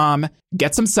fuckinggoodsoap.com,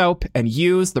 get some soap, and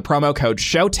use the promo code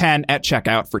SHOW10 at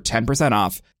checkout for 10%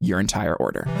 off your entire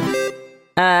order.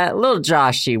 Lil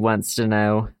Joshy wants to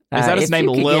know. Is that his name,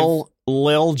 Lil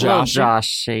Lil Josh. Little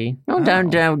Joshy. Oh,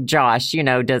 don't know Josh,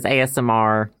 does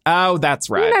ASMR. Oh, that's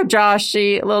right.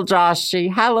 Joshy, little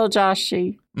Joshy. Hi, little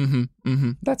Joshy.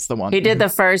 That's the one. He did the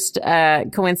first,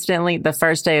 coincidentally, the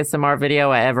first ASMR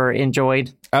video I ever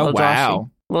enjoyed. Oh, little wow. Joshy.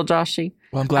 Little Joshy.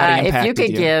 Well, I'm glad he impacted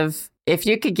If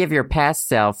you could give your past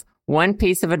self one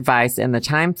piece of advice in the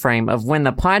time frame of when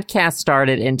the podcast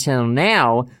started until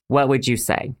now, what would you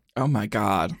say? Oh, my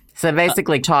God. So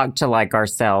basically talk to like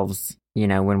ourselves,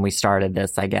 when we started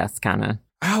this, I guess, kind of.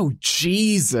 Oh,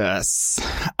 Jesus.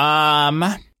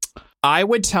 I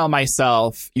would tell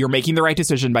myself you're making the right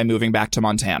decision by moving back to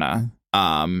Montana.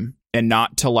 And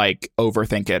not to like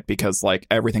overthink it because like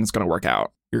everything's going to work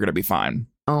out. You're going to be fine.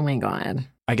 Oh, my God.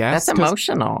 I guess. That's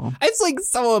emotional. It's like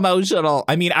so emotional.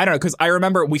 I mean, I don't know, because I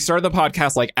remember we started the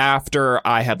podcast like after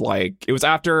I had it was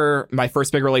after my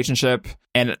first big relationship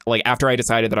and like after I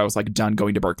decided that I was like done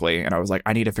going to Berkeley and I was like,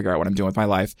 I need to figure out what I'm doing with my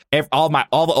life. If all the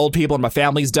old people in my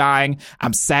family's dying.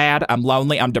 I'm sad. I'm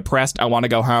lonely. I'm depressed. I want to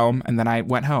go home. And then I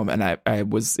went home and it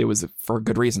was for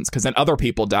good reasons because then other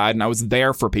people died and I was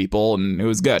there for people and it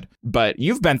was good. But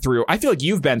I feel like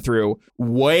you've been through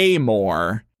way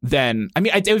more than, I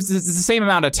mean, it was the same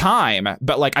amount of time,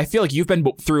 but like, I feel like you've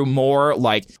been through more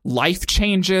like life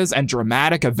changes and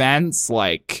dramatic events.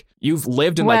 Like you've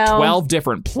lived in like 12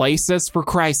 different places for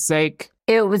Christ's sake.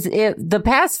 The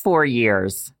past 4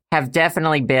 years have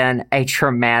definitely been a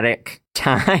traumatic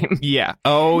time. Yeah.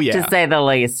 Oh yeah. To say the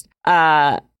least.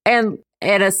 And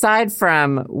aside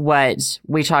from what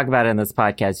we talk about in this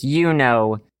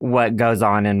podcast, what goes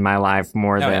on in my life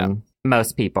more than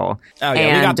most people. Oh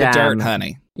yeah. We got the dirt,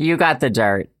 honey. You got the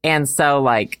dirt. And so,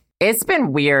 like, it's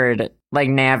been weird, like,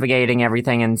 navigating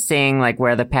everything and seeing, like,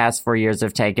 where the past 4 years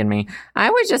have taken me. I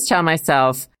would just tell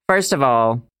myself, first of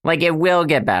all, like, it will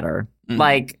get better. Mm-hmm.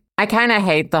 Like, I kind of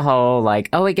hate the whole, like,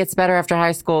 oh, it gets better after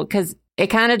high school, because it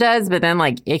kind of does, but then,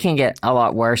 like, it can get a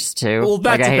lot worse, too. Well,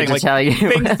 that's I hate to tell you.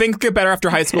 Things get better after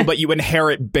high school, but you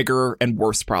inherit bigger and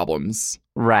worse problems.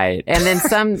 Right. And then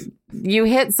you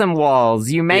hit some walls.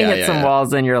 You may hit some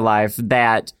walls in your life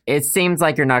that it seems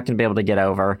like you're not going to be able to get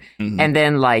over. Mm-hmm. And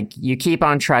then, like, you keep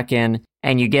on trucking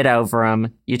and you get over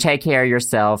them. You take care of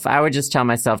yourself. I would just tell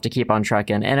myself to keep on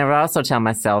trucking. And I would also tell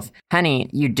myself, honey,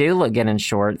 you do look good in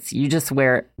shorts. You just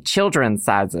wear children's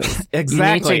sizes.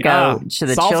 Exactly. You need to go to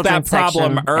the children's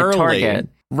section at Target.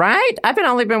 Right? I've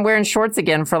only been wearing shorts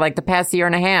again for like the past year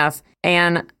and a half.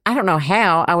 And I don't know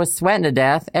how I was sweating to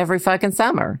death every fucking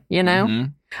summer,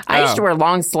 Mm-hmm. I used to wear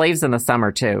long sleeves in the summer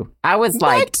too. I was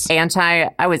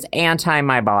anti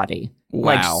my body.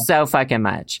 Wow. Like so fucking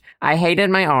much. I hated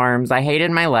my arms. I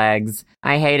hated my legs.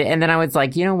 And then I was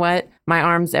like, you know what? My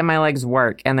arms and my legs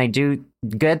work and they do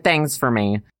good things for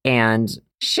me. And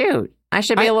shoot. I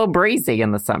should be a little breezy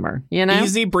in the summer,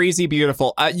 Easy, breezy,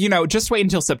 beautiful. Just wait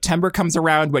until September comes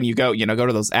around when you go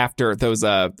to those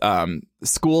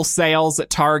school sales at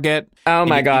Target. Oh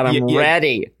my God, I'm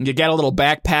ready. You get a little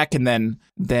backpack and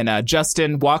then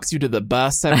Justin walks you to the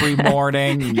bus every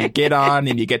morning and you get on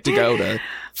and you get to go to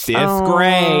fifth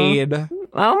grade.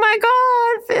 Oh my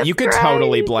God, fifth grade. You could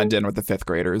totally blend in with the fifth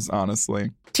graders,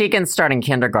 honestly. Tegan's starting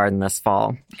kindergarten this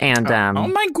fall. And oh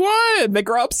my God, they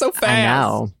grow up so fast. I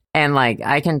know. And, like,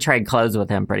 I can trade clothes with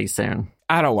him pretty soon.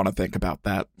 I don't want to think about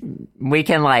that. We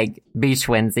can, like, be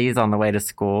twinsies on the way to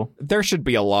school. There should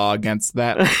be a law against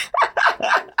that.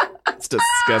 It's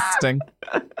disgusting.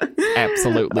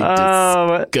 Absolutely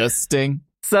disgusting.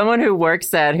 Someone who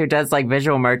does, like,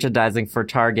 visual merchandising for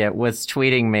Target was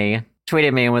tweeted me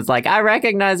and was like, I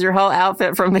recognize your whole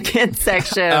outfit from the kids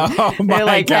section. Oh my They're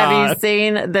like, God. have you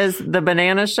seen the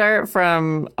banana shirt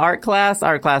from Art Class?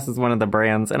 Art Class is one of the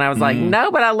brands. And I was like, no,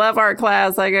 but I love Art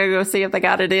Class. I gotta go see if they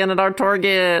got it in at our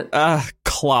Target.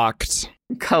 Clocked.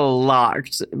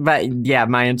 But yeah,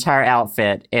 my entire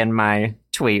outfit in my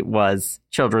tweet was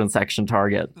children's section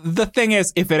Target. The thing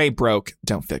is, if it ain't broke,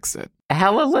 don't fix it.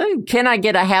 Hallelujah. Can I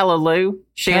get a hallelujah?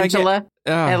 Shangela?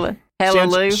 Hallelujah.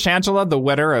 Shangela, the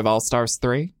winner of All Stars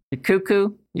 3. You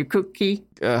cuckoo. You cookie.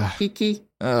 Kiki.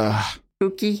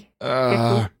 Cookie.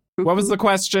 What was the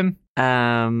question?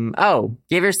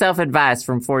 Give yourself advice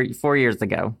from four years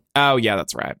ago. Oh, yeah,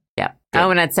 that's right. Yeah. Good.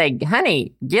 Oh, and I'd say,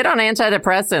 honey, get on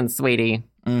antidepressants, sweetie.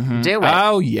 Mm-hmm. Do it.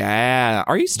 Oh, yeah.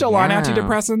 Are you still on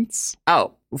antidepressants?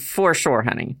 Oh, for sure,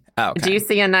 honey. Okay. Do you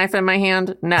see a knife in my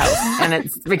hand? No. And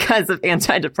it's because of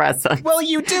antidepressants. Well,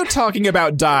 you do talking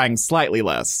about dying slightly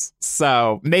less.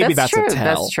 So maybe that's true. a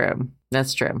tell.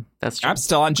 That's true. I'm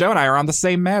still on. Joe and I are on the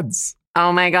same meds.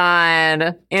 Oh my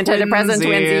God. Antidepressant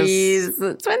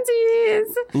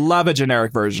twinsies. Love a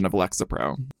generic version of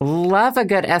Lexapro. Love a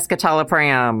good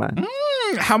escitalopram.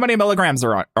 How many milligrams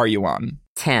are you on?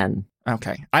 10.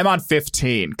 Okay. I'm on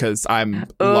 15 because I'm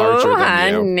larger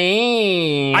than you.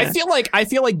 Honey. I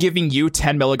feel like giving you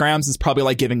 10 milligrams is probably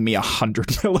like giving me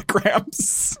 100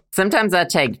 milligrams. Sometimes I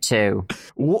take 2.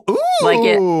 Ooh. Like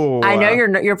I know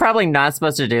you're probably not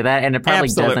supposed to do that, and it probably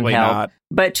doesn't Absolutely help. not.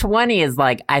 But 20 is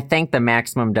like, I think, the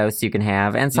maximum dose you can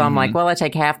have. And so I'm like, well, I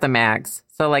take half the max.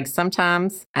 So like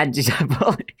sometimes I do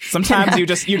double. Sometimes you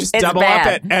just double up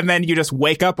it, and then you just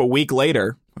wake up a week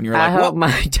later when you're like, I hope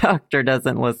my doctor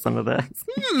doesn't listen to this.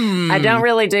 I don't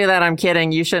really do that. I'm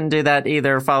kidding. You shouldn't do that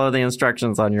either. Follow the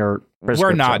instructions on your prescription.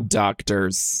 We're not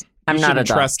doctors. I'm you not a shouldn't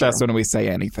trust doctor. us when we say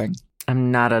anything.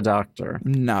 I'm not a doctor.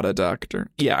 I'm not a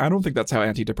doctor. Yeah, I don't think that's how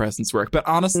antidepressants work. But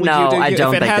honestly, No, I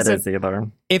don't think it it is either.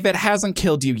 If it hasn't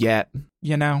killed you yet,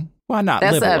 why not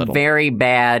That's live a a little? very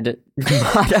bad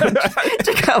motto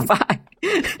to go by.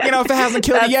 If it hasn't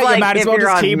killed you That's yet, like you might as if well you're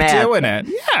just on keep meth. doing it.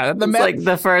 Yeah, the It's meth. like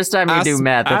the first time you do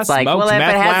meth, I it's like, well, smoked if it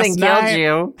meth hasn't last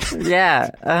killed you, yeah,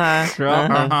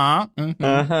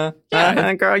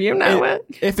 Yeah, girl, you know it.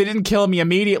 If it didn't kill me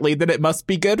immediately, then it must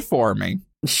be good for me.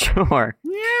 Sure,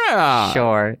 Yeah.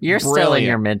 sure. You're still in Brilliant.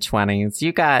 your mid-20s.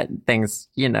 You got things,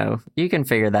 you can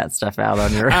figure that stuff out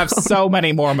on your I own. have so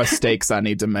many more mistakes I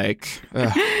need to make.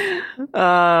 Ugh.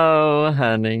 Oh,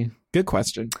 honey. Good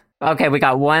question. Okay, we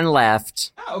got one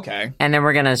left, Oh, okay. and then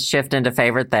we're going to shift into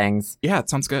favorite things. Yeah, it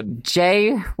sounds good.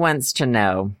 Jay wants to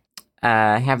know,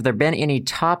 have there been any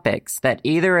topics that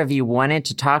either of you wanted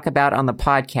to talk about on the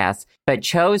podcast, but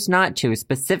chose not to,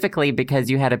 specifically because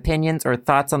you had opinions or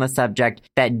thoughts on the subject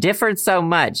that differed so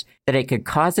much that it could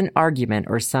cause an argument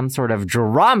or some sort of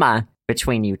drama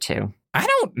between you two? I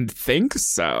don't think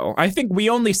so. I think we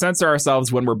only censor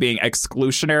ourselves when we're being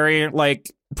exclusionary,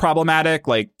 like problematic,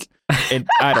 like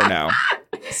I don't know.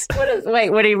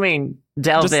 What do you mean?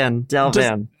 Delve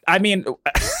in. I mean,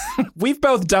 we've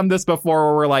both done this before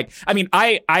where we're like,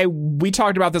 we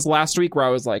talked about this last week where I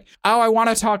was like, I want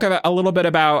to talk a little bit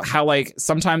about how like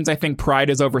sometimes I think pride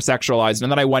is over sexualized. And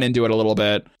then I went into it a little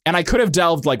bit and I could have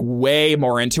delved like way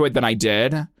more into it than I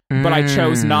did. But I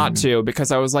chose not to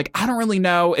because I was like, I don't really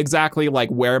know exactly like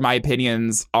where my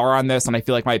opinions are on this. And I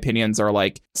feel like my opinions are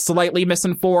like slightly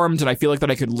misinformed. And I feel like that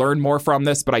I could learn more from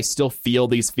this, but I still feel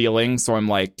these feelings. So I'm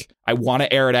like, I want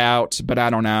to air it out, but I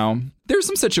don't know. There's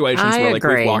some situations where like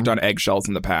we've walked on eggshells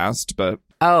in the past, but.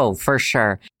 Oh, for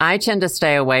sure. I tend to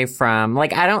stay away from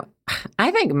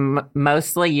I think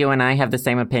mostly you and I have the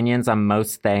same opinions on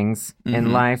most things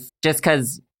in life just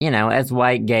because, as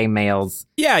white gay males,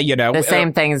 the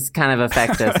same things kind of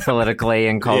affect us politically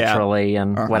and culturally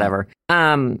and whatever.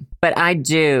 But I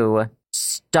do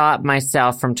stop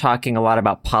myself from talking a lot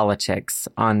about politics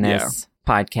on this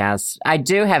podcast. I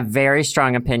do have very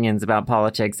strong opinions about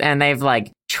politics, and they've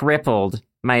like tripled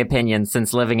my opinion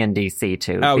since living in DC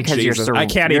too. Oh, because Jesus. you're I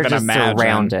can't you're even just imagine.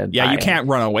 Surrounded. Yeah, by you it. can't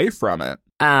run away from it.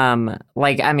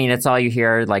 It's all you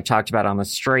hear, like, talked about on the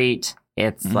street.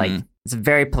 It's like, it's a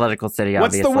very political city,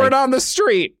 obviously. What's the word on the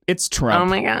street? It's Trump. Oh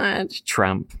my God.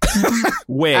 Trump.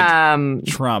 Wig.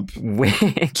 Trump.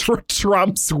 Wig.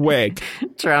 Trump's wig.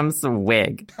 Trump's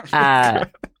wig.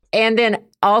 And then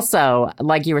also,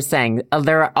 like you were saying,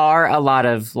 there are a lot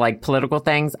of like political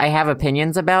things I have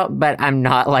opinions about, but I'm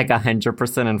not like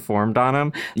 100% informed on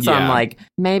them. So I'm like,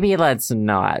 maybe let's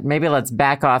not. Maybe let's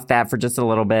back off that for just a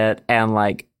little bit and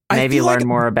like maybe learn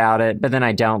more about it, but then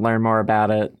I don't learn more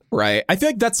about it. Right. I feel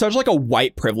like that's such like a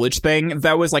white privilege thing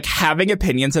that was like having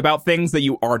opinions about things that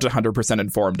you aren't 100%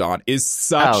 informed on is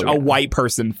such a white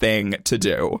person thing to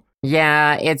do.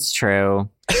 Yeah, it's true.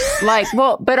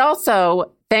 But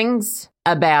also things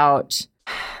about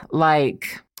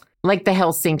like the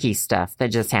Helsinki stuff that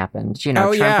just happened, Trump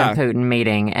and Putin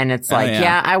meeting. And it's like,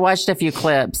 I watched a few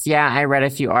clips. Yeah, I read a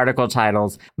few article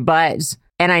titles,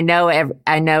 and I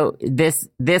know this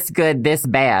good, this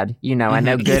bad, I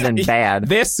know good and bad.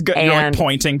 This good, you're like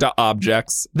pointing to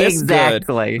objects. This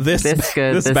exactly. Good, this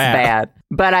good, this bad.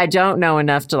 But I don't know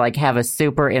enough to like have a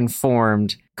super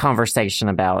informed conversation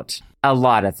about a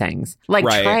lot of things. Like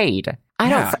trade. I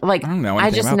don't know.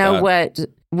 I just know what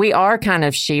we are kind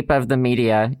of sheep of the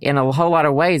media in a whole lot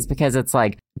of ways because it's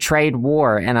like trade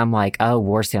war. And I'm like, oh,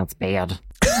 war sounds bad.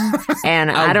 And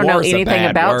I don't know anything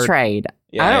about trade.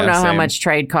 Yeah, I don't know how much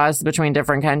trade costs between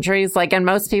different countries. Like, and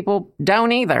most people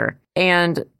don't either.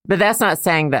 But that's not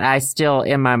saying that I still,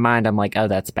 in my mind, I'm like, oh,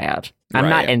 that's bad. I'm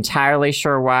not entirely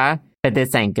sure why. But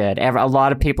this ain't good. A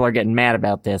lot of people are getting mad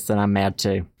about this, and I'm mad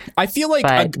too. I feel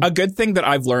like a good thing that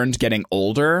I've learned getting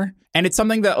older, and it's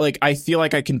something that like I feel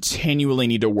like I continually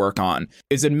need to work on,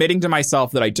 is admitting to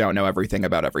myself that I don't know everything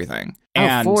about everything.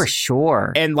 And, for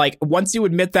sure. And like once you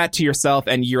admit that to yourself,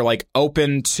 and you're like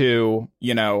open to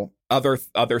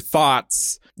other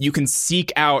thoughts, you can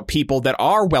seek out people that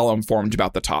are well informed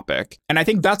about the topic. And I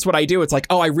think that's what I do. It's like,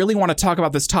 oh, I really want to talk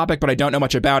about this topic, but I don't know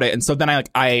much about it. And so then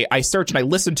I search and I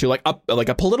listen to like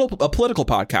a political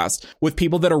podcast with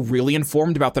people that are really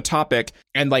informed about the topic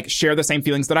and like share the same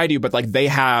feelings that I do, but like they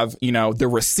have, you know, the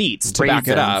receipts to back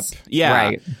it up. Yeah.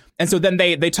 Right. And so then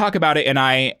they talk about it and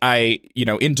I, you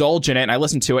know, indulge in it and I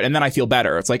listen to it and then I feel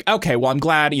better. It's like, okay, well, I'm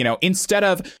glad, you know, instead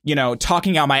of, you know,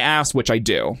 talking out my ass, which I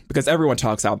do because everyone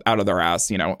talks out of their ass,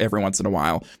 you know, every once in a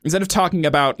while, instead of talking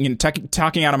about, you know,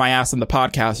 talking out of my ass in the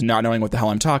podcast and not knowing what the hell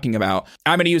I'm talking about,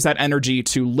 I'm going to use that energy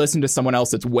to listen to someone else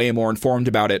that's way more informed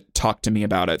about it, talk to me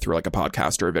about it through like a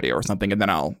podcast or a video or something. And then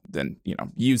I'll you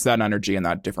know, use that energy in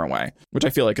that different way, which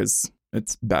I feel like it's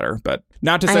better, but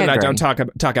not to say that I don't talk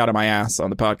out of my ass on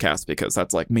the podcast because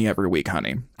that's like me every week,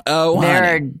 honey. Oh, there honey.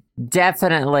 are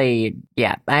definitely,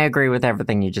 yeah, I agree with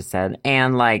everything you just said.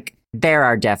 And like, there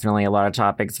are definitely a lot of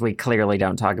topics we clearly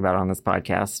don't talk about on this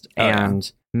podcast.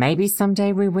 And maybe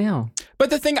someday we will. But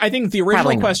the thing, I think the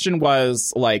original question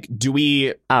was like, do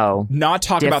we not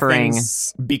talk about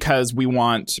things because we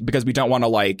don't want to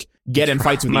like get in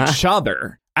fights with each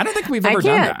other? I don't think we've ever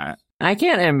done that. I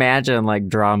can't imagine like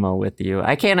drama with you.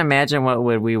 I can't imagine what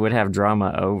we would have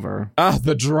drama over.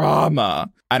 The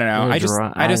drama. I don't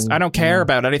know. I don't care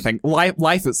about anything.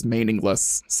 Life is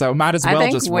meaningless. So might as well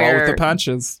just roll with the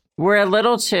punches.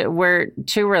 We're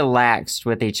too relaxed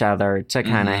with each other to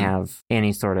kind of have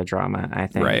any sort of drama, I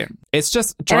think. Right. It's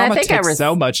just drama takes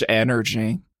so much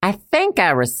energy. I think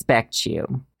I respect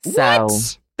you. So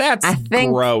what? That's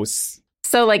gross.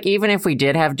 So, like, even if we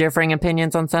did have differing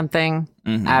opinions on something,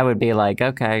 I would be like,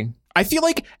 okay. I feel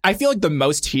like the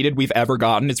most heated we've ever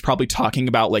gotten is probably talking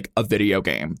about, like, a video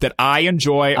game that I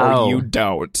enjoy or you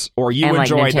don't. Or you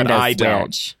enjoy like that I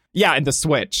don't. Yeah, and the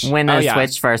Switch. When the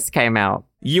Switch first came out.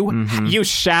 You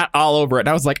shat all over it. And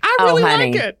I was like, I really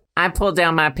like it. I pulled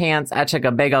down my pants. I took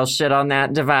a big old shit on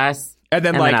that device. And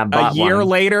then like a year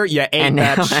later, you ate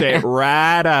that shit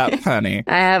right up, honey.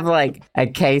 I have like a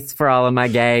case for all of my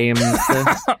games.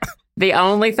 The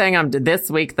only thing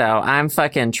this week, though, I'm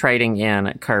fucking trading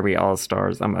in Kirby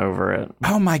All-Stars. I'm over it.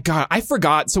 Oh my God. I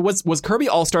forgot. So was Kirby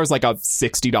All-Stars like a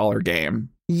 $60 game?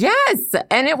 Yes.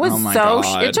 And it was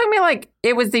it took me like,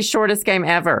 it was the shortest game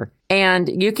ever.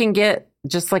 And you can get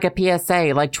just like a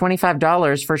PSA, like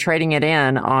 $25 for trading it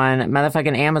in on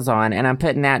motherfucking Amazon. And I'm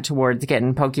putting that towards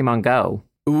getting Pokemon Go.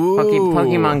 Ooh.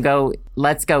 Pokemon Go,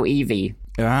 Let's Go Eevee.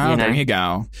 Oh, there you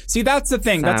go. See, that's the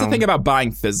thing. That's the thing about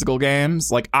buying physical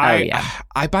games. Like,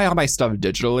 I buy all my stuff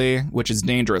digitally, which is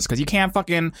dangerous because you can't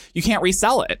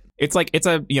resell it. It's like,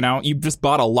 you just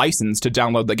bought a license to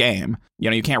download the game. You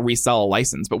know, you can't resell a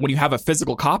license. But when you have a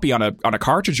physical copy on a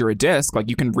cartridge or a disc, like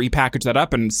you can repackage that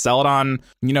up and sell it on,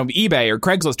 eBay or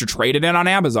Craigslist or trade it in on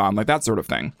Amazon, like that sort of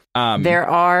thing. There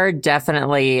are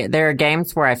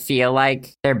games where I feel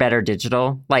like they're better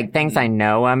digital. Like things I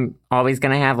know I'm always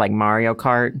going to have, like Mario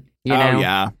Kart. You know? Oh,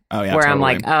 yeah. Where totally. I'm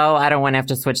like, I don't want to have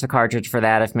to switch the cartridge for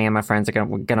that if me and my friends are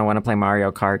going to want to play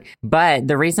Mario Kart. But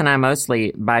the reason I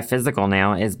mostly buy physical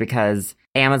now is because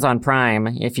Amazon Prime,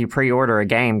 if you pre-order a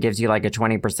game, gives you like a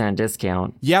 20%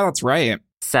 discount. Yeah, that's right.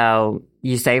 So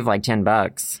you save like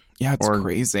 $10. Yeah, it's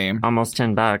crazy. Almost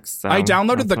 $10. So I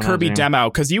downloaded the Kirby demo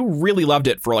because you really loved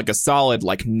it for like a solid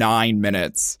 9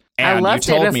 minutes. And I loved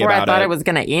it before I thought it was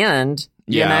going to end,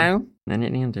 you know? And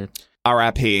it ended.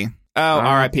 R.I.P. Oh,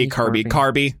 R.I.P. Kirby.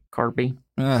 Corby.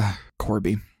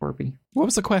 Corby. What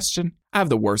was the question? I have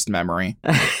the worst memory.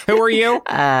 Who are you?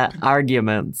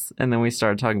 Arguments. And then we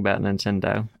started talking about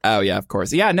Nintendo. Oh, yeah, of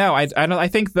course. Yeah, no, I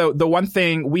think the one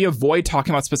thing we avoid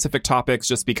talking about specific topics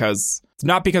just because it's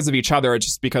not because of each other, it's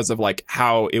just because of like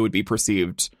how it would be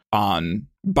perceived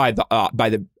by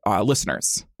the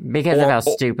listeners. Because of how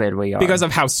stupid we are. Because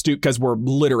of how because we're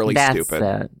literally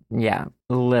stupid. Yeah,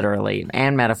 literally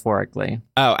and metaphorically.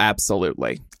 Oh,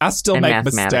 absolutely. I still make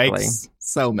mistakes.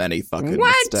 So many fucking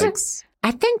mistakes. I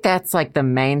think that's like the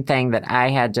main thing that I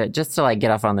had to, just to like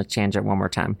get off on the tangent one more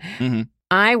time. Mm-hmm.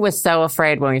 I was so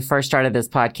afraid when we first started this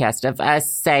podcast of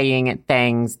us saying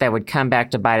things that would come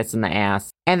back to bite us in the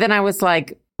ass. And then I was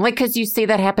like, because you see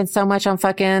that happen so much on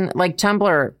fucking, like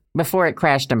Tumblr before it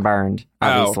crashed and burned,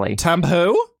 obviously.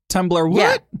 Tumblr what?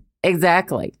 Yeah,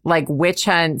 exactly. Like witch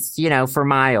hunts, for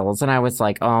miles. And I was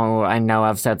like, oh, I know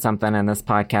I've said something in this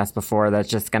podcast before that's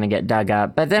just going to get dug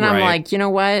up. But then I'm like, you know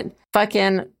what?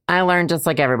 Fucking, I learned just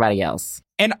like everybody else.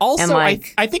 And also, I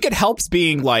think it helps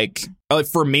being like,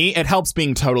 for me, it helps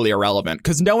being totally irrelevant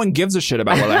because no one gives a shit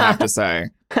about what I have to say.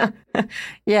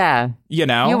 Yeah. You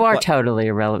know? You are totally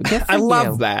irrelevant. I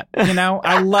love that.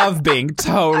 I love being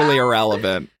totally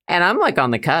irrelevant. And I'm like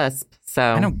on the cusp. So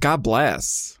I know. God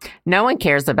bless. no one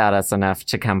cares about us enough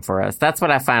to come for us. That's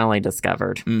what I finally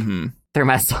discovered through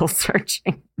my soul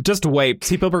searching. Just wait.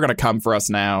 People are going to come for us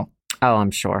now. Oh,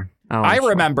 I'm sure. I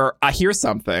remember, here's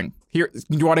something. Here,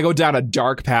 you want to go down a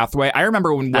dark pathway? I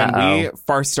remember when we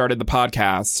first started the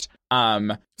podcast,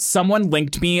 someone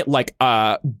linked me like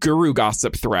a guru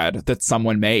gossip thread that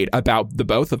someone made about the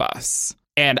both of us.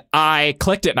 And I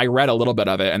clicked it and I read a little bit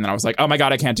of it. And then I was like, oh my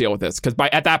God, I can't deal with this. Because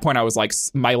at that point, I was like,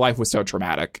 my life was so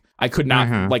traumatic. I could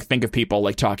not like think of people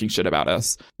like talking shit about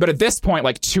us. But at this point,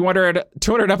 like 200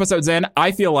 episodes in,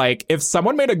 I feel like if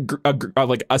someone made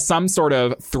some sort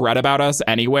of thread about us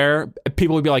anywhere,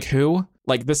 people would be like, who?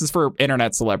 Like, this is for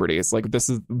internet celebrities. Like,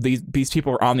 these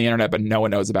people are on the internet, but no one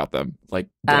knows about them. Like,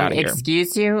 get out of here.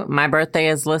 Excuse you, my birthday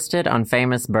is listed on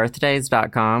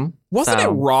famousbirthdays.com. Wasn't it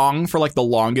wrong for like the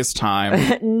longest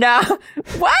time? No.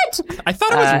 What? I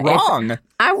thought it was wrong.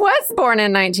 I was born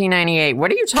in 1998. What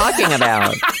are you talking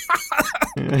about?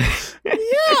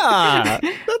 Yeah,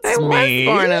 that's me.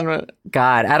 Was born in...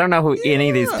 God, I don't know who any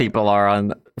of these people are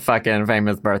on fucking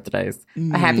famous birthdays.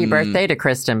 A happy birthday to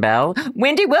Kristen Bell.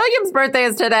 Wendy Williams' birthday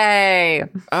is today.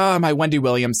 Oh, my Wendy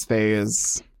Williams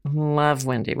phase. Love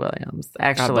Wendy Williams.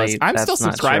 Actually, I'm still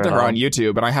subscribed to her on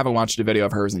YouTube, but I haven't watched a video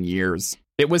of hers in years.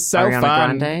 It was so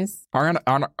fun.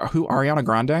 Ariana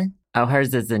Grande? Oh,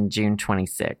 hers is in June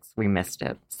 26th. We missed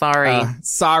it. Sorry.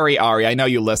 Sorry, Ari. I know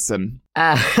you listen.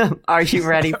 Are you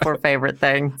ready for favorite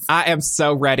things? I am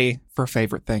so ready for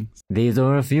favorite things. These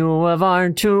are a few of our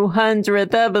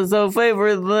 200th episode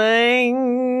favorite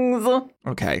things.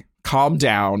 Okay. Calm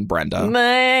down, Brenda.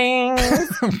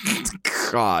 Things.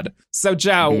 God. So,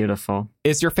 Joe. Beautiful.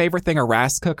 Is your favorite thing a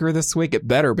rice cooker this week? It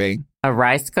better be. A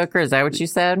rice cooker? Is that what you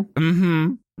said?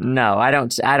 Mm-hmm. No, I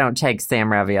don't take Sam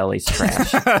Ravioli's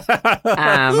trash.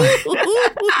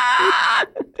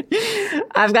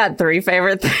 I've got 3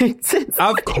 favorite things.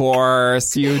 Of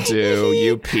course you do,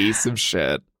 you piece of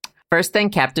shit. First thing,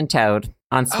 Captain Toad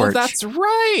on Switch. Oh, that's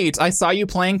right. I saw you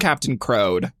playing Captain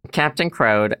Crowed. Captain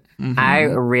Crowed. Mm-hmm. I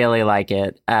really like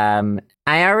it. I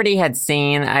already had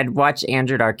seen, I'd watched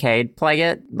Android Arcade play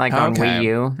it, like on Wii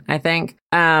U, I think.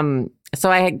 So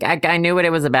I knew what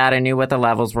it was about. I knew what the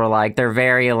levels were like. They're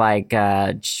very like,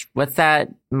 what's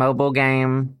that mobile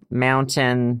game?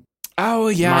 Mountain. Oh,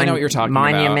 yeah, I know what you're talking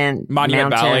about. Monument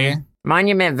Valley.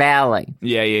 Monument Valley.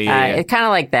 Yeah. It's kind of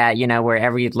like that, you know, where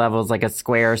every level is like a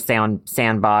square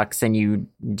sandbox and you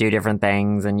do different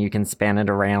things and you can spin it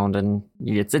around and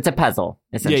it's a puzzle,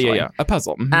 essentially. Yeah. A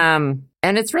puzzle. Mm-hmm.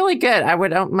 And it's really good.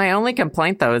 My only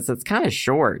complaint, though, is it's kind of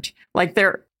short. Like,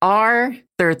 there are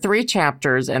 3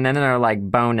 chapters, and then there are, like,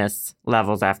 bonus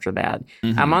levels after that.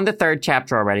 Mm-hmm. I'm on the 3rd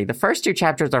chapter already. The first 2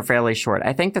 chapters are fairly short.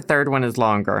 I think the 3rd one is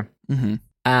longer.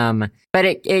 Mm-hmm. But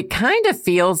it kind of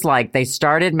feels like they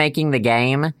started making the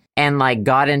game and, like,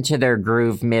 got into their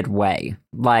groove midway.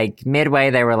 Like, midway,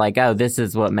 they were like, oh, this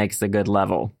is what makes a good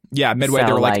level. Yeah, midway,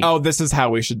 they were like, oh, this is how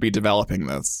we should be developing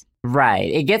this.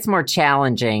 Right. It gets more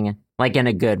challenging, like, in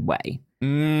a good way.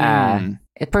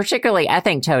 Particularly, I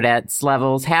think Toadette's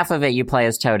levels, half of it you play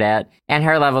as Toadette, and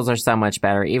her levels are so much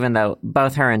better, even though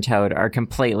both her and Toad are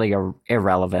completely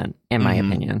irrelevant, in my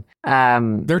opinion.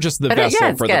 They're just the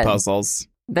vessel for the puzzles.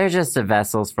 They're just the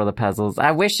vessels for the puzzles.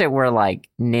 I wish it were like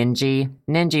Ninji.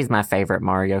 Ninji's my favorite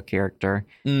Mario character.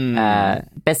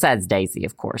 Besides Daisy,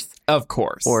 of course. Of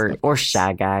course. Or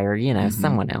Shy Guy or, you know,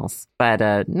 someone else.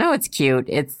 But no, it's cute.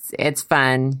 It's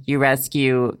fun.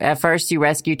 At first you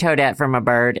rescue Toadette from a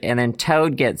bird and then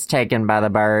Toad gets taken by the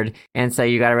bird. And so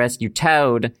you got to rescue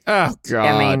Toad. Oh, God.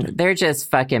 I mean, they're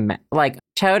just fucking, like,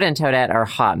 Toad and Toadette are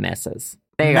hot messes.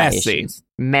 They got issues.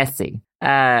 Messy.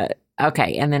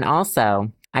 Okay. And then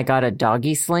also, I got a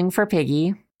doggy sling for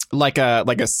Piggy. Like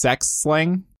a sex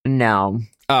sling? No.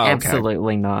 Oh, okay.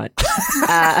 Absolutely not.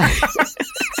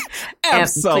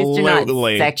 Absolutely. Please do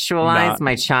not sexualize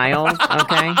my child,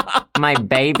 okay? My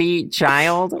baby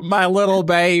child. My little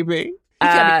baby.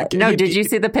 Did you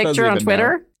see the picture on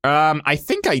Twitter? I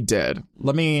think I did.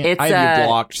 I have you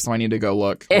blocked, so I need to go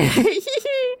look.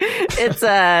 It's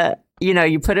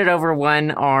you put it over one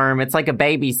arm. It's like a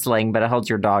baby sling, but it holds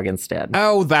your dog instead.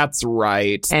 Oh, that's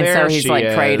right. And there so he's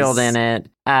like cradled in it.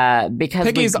 Because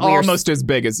Piggy's almost as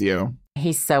big as you.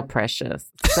 He's so precious.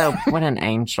 So what an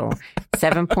angel.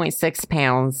 7.6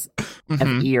 pounds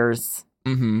of ears.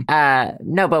 Mm-hmm.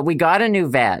 No, but we got a new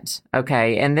vet.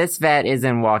 Okay. And this vet is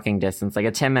in walking distance, like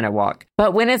a 10-minute walk.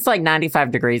 But when it's like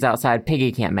 95 degrees outside,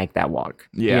 Piggy can't make that walk.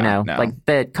 Yeah. No. Like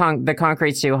the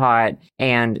concrete's too hot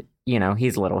and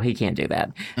he's little. He can't do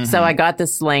that. Mm-hmm. So I got the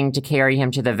sling to carry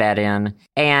him to the vet in.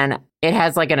 And it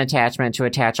has like an attachment to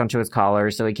attach onto his collar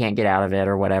so he can't get out of it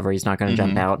or whatever. He's not going to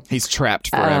jump out. He's trapped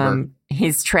forever.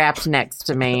 He's trapped next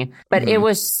to me. But it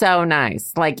was so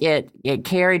nice. Like, it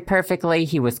carried perfectly.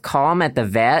 He was calm at the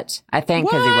vet, I think,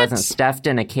 because he wasn't stuffed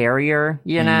in a carrier,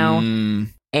 you know?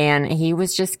 And he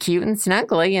was just cute and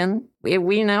snuggly. And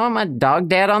we know I'm a dog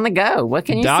dad on the go. What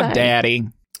can you say? Dog daddy.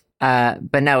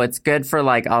 But no, it's good for,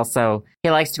 like, also,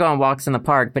 he likes to go on walks in the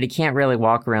park, but he can't really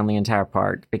walk around the entire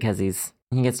park because he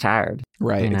gets tired.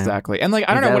 Right, you know? exactly. And, like,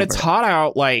 I don't know, when it's hot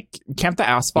out, like, can't the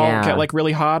asphalt get, like,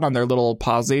 really hot on their little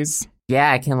pawsies?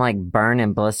 Yeah, it can, like, burn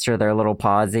and blister their little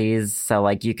pawsies. So,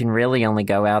 like, you can really only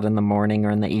go out in the morning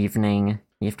or in the evening.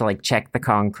 You have to, like, check the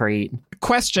concrete.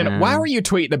 Question, why were you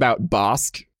tweeting about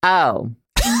Bosk? Oh,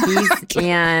 he's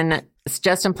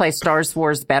Justin plays Star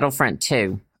Wars Battlefront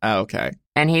 2. Oh, okay.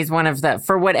 And he's one of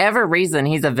for whatever reason,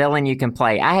 he's a villain you can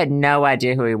play. I had no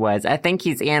idea who he was. I think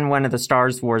he's in one of the Star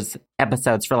Wars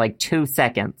episodes for like 2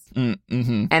 seconds.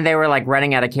 Mm-hmm. And they were like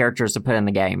running out of characters to put in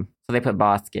the game. So they put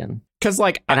Bosk in. Because,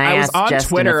 like, I was on Justin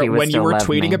Twitter when you were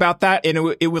tweeting me. about that,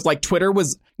 and it was like Twitter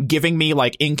was giving me,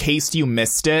 like, in case you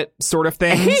missed it sort of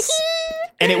things.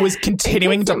 And it was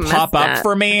continuing to pop up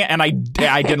for me, and I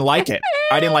didn't like it.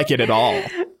 I didn't like it at all.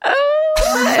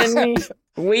 Oh, and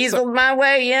weaseled my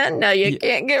way in. No, you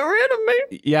can't get rid of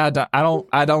me. Yeah,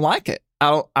 I don't like it.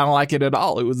 I don't like it at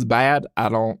all. It was bad. I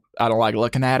don't like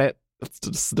looking at it. It's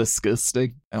just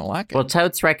disgusting. I don't like it. Well,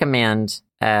 totes recommend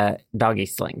doggy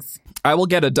slings. I will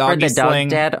get a doggy sling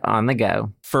dog dad on the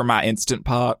go for my Instant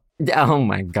Pot. Oh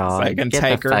my God. So I can get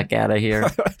take the her. fuck out of here.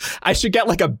 I should get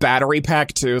like a battery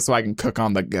pack too so I can cook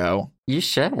on the go. You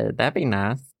should. That'd be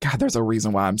nice. God, there's a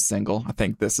reason why I'm single. I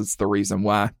think this is the reason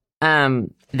why.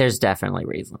 There's definitely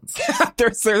reasons.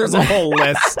 there's a whole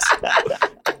list.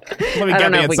 Let me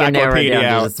get the encyclopedia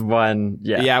out. Just one.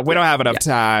 Yeah, we don't have enough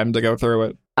time to go through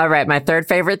it. All right, my third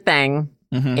favorite thing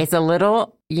is a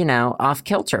little, off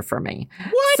kilter for me.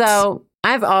 What? So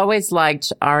I've always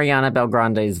liked Ariana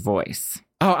Belgrande's voice.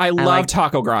 Oh, I love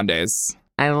Taco Grandes.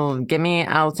 I'll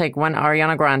take one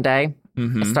Ariana Grande at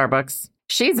Starbucks.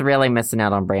 She's really missing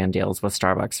out on brand deals with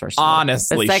Starbucks, first of all.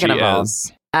 Honestly, but second she of all,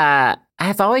 is.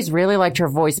 I've always really liked her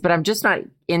voice, but I'm just not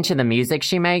into the music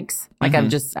she makes. Like,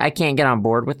 I can't get on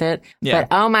board with it. Yeah. But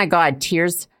oh my God,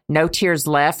 No Tears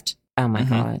Left. Oh my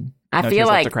God. I feel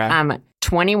like I'm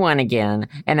 21 again,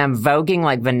 and I'm voguing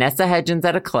like Vanessa Hudgens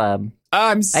at a club.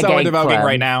 I'm so into voguing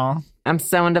right now. I'm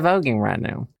so into voguing right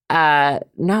now.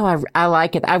 No, I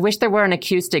like it. I wish there were an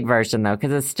acoustic version though,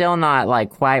 because it's still not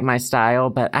like quite my style,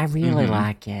 but I really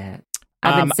like it.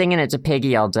 I've been singing it to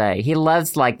Piggy all day. He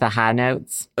loves like the high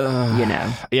notes,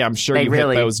 Yeah, I'm sure you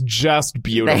hit those just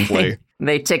beautifully.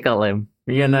 They tickle him,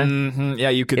 Yeah,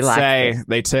 you could say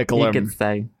they tickle him. You could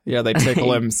say. Yeah, they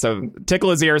tickle him. So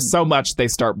tickle his ears so much they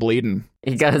start bleeding.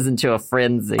 He goes into a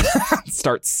frenzy.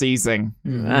 Starts seizing.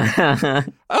 Oh, he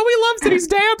loves it. He's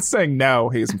dancing. No,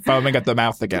 he's foaming at the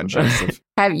mouth again, Joseph.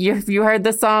 Have you heard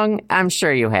the song? I'm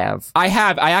sure you have. I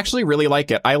have. I actually really like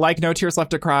it. I like No Tears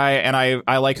Left to Cry, and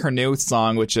I like her new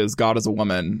song, which is God is a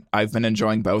Woman. I've been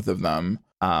enjoying both of them.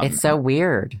 It's so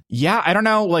weird. Yeah, I don't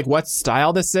know like what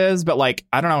style this is, but like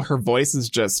I don't know, her voice is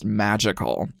just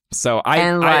magical. So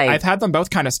I've had them both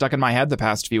kind of stuck in my head the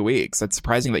past few weeks. It's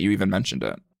surprising that you even mentioned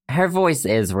it. Her voice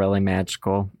is really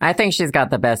magical. I think she's got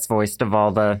the best voice of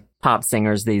all the pop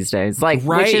singers these days. Like,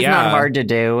 which is not hard to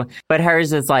do, but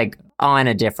hers is like on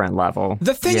a different level.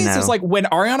 The thing is like when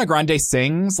Ariana Grande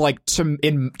sings, like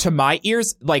to my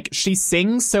ears, like she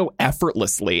sings so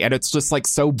effortlessly, and it's just like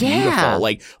so beautiful.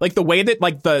 Yeah. Like the way that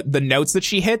like the notes that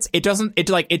she hits, it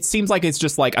seems like it's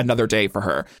just like another day for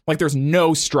her. Like there's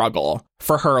no struggle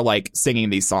for her like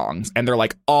singing these songs, and they're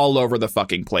like all over the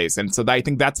fucking place. And so I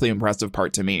think that's the impressive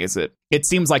part to me, is it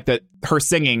seems like that her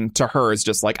singing to her is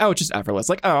just like, oh, it's just effortless.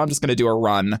 Like, oh, I'm just gonna do a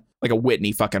run, like a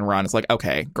Whitney fucking run. It's like,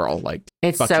 okay, girl, like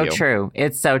it's so true.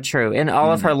 It's so true. In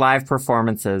all of her live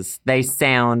performances, they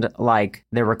sound like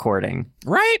they're recording.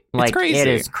 Right? Like it's crazy. It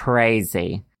is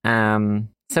crazy.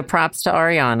 So props to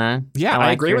Ariana. Yeah,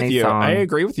 I agree with you. I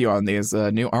agree with you on these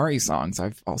new Ari songs.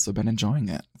 I've also been enjoying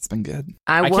it. It's been good.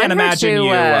 I can't imagine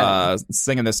you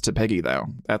singing this to Piggy, though.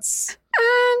 That's...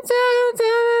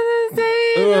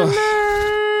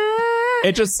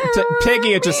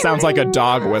 Piggy, it just sounds like a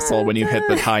dog whistle when you hit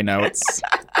the high notes.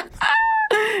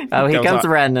 Oh, he comes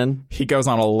running. He goes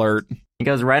on alert. He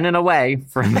goes running away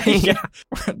from me. Yeah.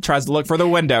 Tries to look for the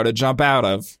window to jump out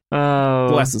of. Oh,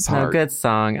 bless his heart. Good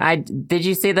song. Did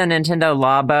you see the Nintendo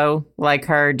Labo, like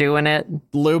her doing it?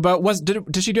 Luba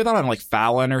did she do that on like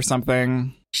Fallon or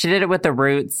something? She did it with the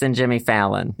Roots and Jimmy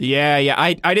Fallon. Yeah.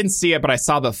 I didn't see it, but I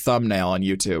saw the thumbnail on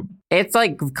YouTube. It's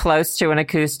like close to an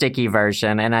acoustic-y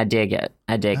version, and I dig it.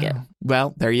 It.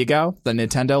 Well, there you go. The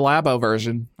Nintendo Labo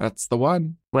version. That's the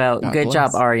one. Well, God good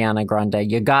job, bless. Ariana Grande.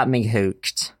 You got me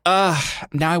hooked. Now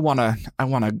I want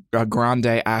a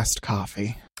grande iced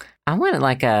coffee. I want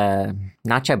like a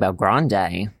Nacho Bel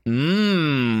Grande.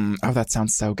 Oh, that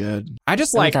sounds so good. I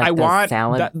just With I the want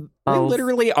salad that. They bowls.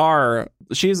 literally are.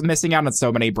 She's missing out on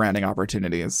so many branding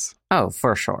opportunities. Oh,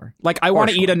 for sure. Like, I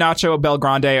want to eat a Nacho Bel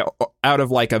Grande out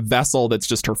of like a vessel that's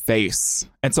just her face.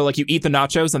 And so like you eat the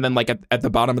nachos and then like at the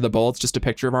bottom of the bowl, it's just a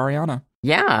picture of Ariana.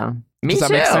 Yeah, me Does that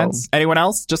too. make sense? Anyone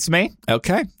else? Just me?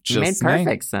 Okay. Just Made me.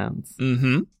 perfect sense.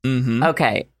 Mm-hmm.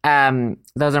 Okay,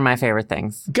 those are my favorite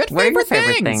things. Good What are your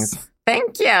favorite favorite things. things?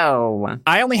 Thank you.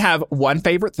 I only have one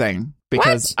favorite thing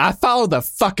because I follow the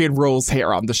fucking rules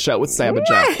here on the show with Sam and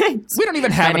Jeff. We don't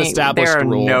even have an established there are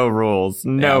rule. no rules.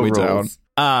 No we rules.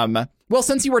 don't. Well,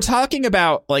 since you were talking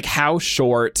about like how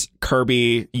short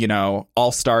Kirby,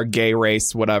 All-Star Gay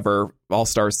Race, whatever,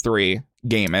 All-Stars 3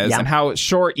 game is, and how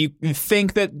short you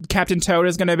think that Captain Toad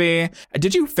is going to be.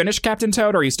 Did you finish Captain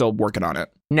Toad or are you still working on it?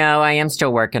 No, I am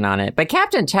still working on it. But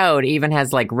Captain Toad even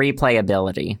has like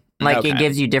replayability. Like it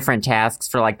gives you different tasks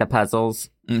for like the puzzles,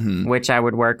 which I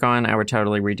would work on. I would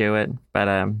totally redo it. But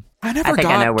I never think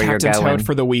got I know where Captain you're going. Toad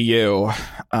for the Wii U.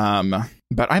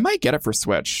 But I might get it for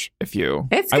Switch if you.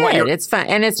 It's I want good. It's fun.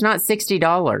 And it's not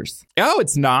 $60. Oh,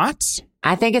 it's not?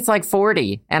 I think it's like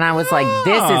 $40. And I was like,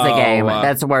 this is a game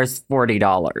that's worth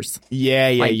 $40.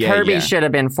 Yeah. Kirby should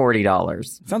have been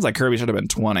 $40. Sounds like Kirby should have been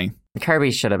 20. Kirby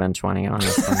should have been 20,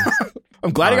 honestly.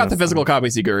 I'm glad you got the physical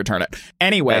copy so you could return it.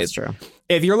 Anyways, That's true.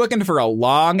 if you're looking for a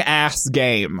long-ass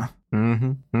game,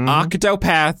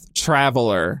 Octopath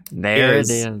Traveler There it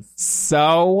is.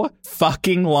 so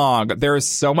fucking long. There is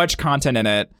so much content in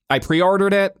it. I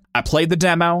pre-ordered it. I played the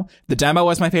demo. The demo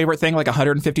was my favorite thing like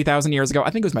 150,000 years ago. I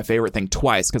think it was my favorite thing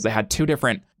twice because they had two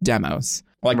different demos.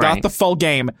 Well, I got the full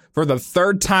game for the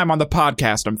third time on the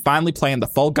podcast. I'm finally playing the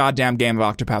full goddamn game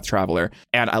of Octopath Traveler,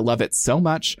 and I love it so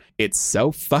much. It's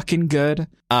so fucking good.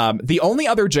 The only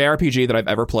other JRPG that I've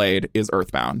ever played is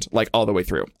Earthbound, like all the way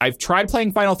through. I've tried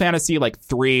playing Final Fantasy like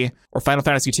 3 or Final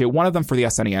Fantasy 2, one of them for the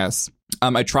SNES.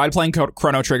 I tried playing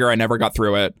Chrono Trigger. I never got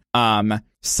through it.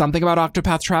 Something about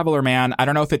Octopath Traveler, man. I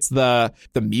don't know if it's the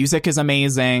music is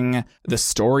amazing. The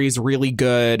story's really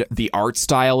good. The art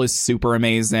style is super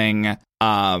amazing.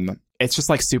 It's just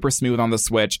like super smooth on the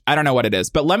Switch. I don't know what it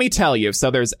is, but let me tell you. So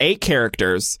there's 8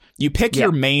 characters. You pick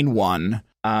your main one.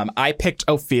 I picked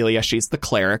Ophelia. She's the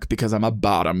cleric because I'm a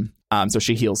bottom. So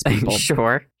she heals people.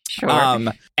 Sure.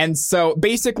 And so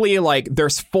basically like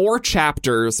there's 4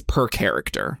 chapters per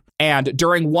character. And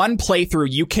during one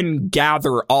playthrough, you can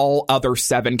gather all other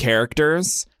 7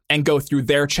 characters and go through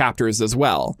their chapters as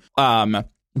well.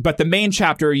 But the main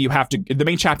chapters you have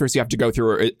to go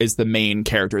through is the main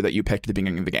character that you picked at the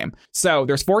beginning of the game. So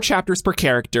there's 4 chapters per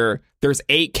character. There's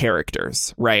 8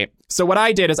 characters, right? So what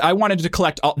I did is I wanted to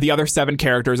collect all the other 7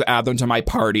 characters, add them to my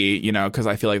party, because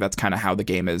I feel like that's kind of how the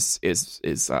game is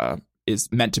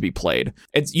meant to be played.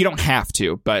 You don't have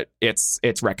to, but it's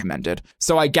recommended.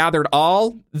 So I gathered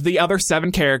all the other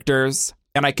 7 characters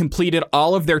and I completed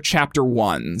all of their chapter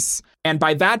 1s. And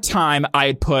by that time, I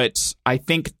had put, I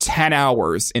think, 10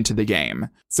 hours into the game.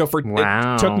 So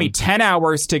it took me 10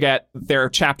 hours to get their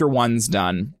chapter 1s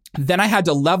done. Then I had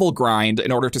to level grind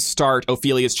in order to start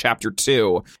Ophelia's chapter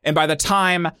 2. And by the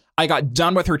time I got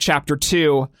done with her chapter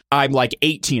 2, I'm like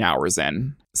 18 hours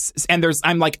in. And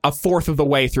I'm like a fourth of the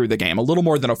way through the game, a little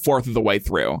more than a fourth of the way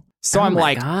through. So I'm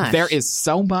like, there is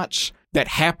so much that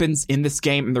happens in this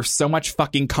game, and there's so much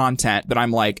fucking content that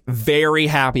I'm like very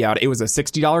happy out. It was a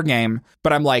 $60 game,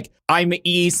 but I'm like, I'm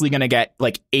easily going to get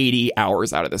like 80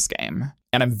 hours out of this game.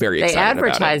 And I'm very excited about it. They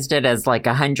advertised it as like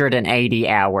 180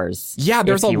 hours. Yeah,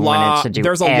 there's a lot.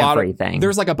 There's a everything.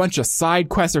 There's like a bunch of side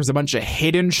quests. There's a bunch of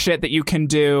hidden shit that you can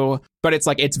do. But it's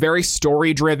like, it's very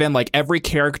story driven. Like every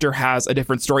character has a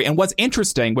different story. And what's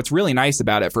interesting, what's really nice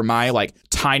about it for my like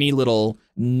tiny little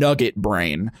nugget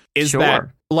brain is that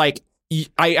like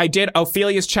I did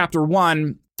Ophelia's chapter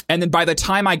 1. And then by the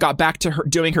time I got back to her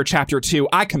doing her chapter 2,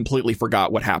 I completely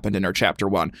forgot what happened in her chapter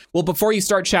 1. Well, before you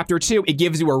start chapter 2, it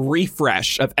gives you a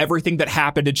refresh of everything that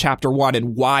happened in chapter 1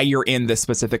 and why you're in this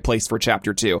specific place for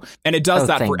chapter 2. And it does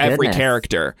that for every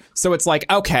character. So it's like,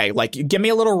 okay, like give me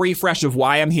a little refresh of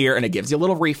why I'm here. And it gives you a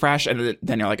little refresh. And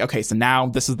then you're like, okay, so now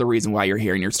this is the reason why you're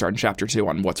here. And you're starting chapter 2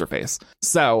 on What's Her Face.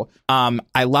 So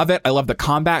I love it. I love the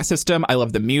combat system. I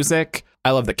love the music. I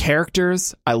love the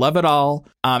characters. I love it all.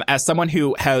 As someone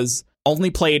who has only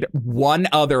played one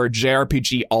other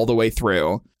JRPG all the way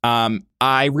through,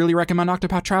 I really recommend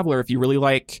Octopath Traveler if you really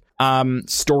like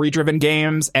story-driven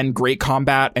games and great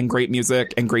combat and great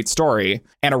music and great story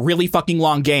and a really fucking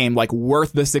long game, like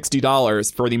worth the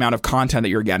 $60 for the amount of content that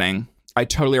you're getting. I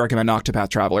totally recommend Octopath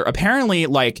Traveler. Apparently,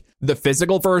 like, the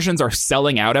physical versions are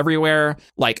selling out everywhere.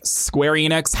 Like, Square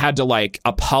Enix had to, like,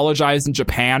 apologize in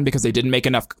Japan because they didn't make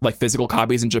enough, like, physical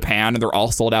copies in Japan, and they're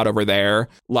all sold out over there.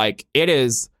 Like, it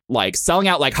is, like, selling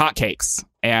out like hotcakes,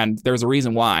 and there's a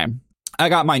reason why. I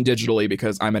got mine digitally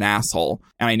because I'm an asshole,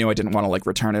 and I knew I didn't want to, like,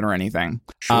 return it or anything.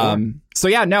 Sure. So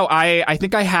yeah, no, I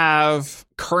think I have,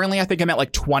 currently I think I'm at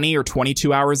like 20 or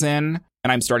 22 hours in,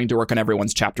 and I'm starting to work on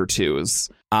everyone's chapter 2s.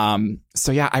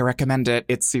 So yeah, I recommend it.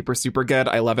 It's super, super good.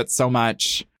 I love it so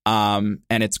much. And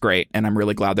it's great. And I'm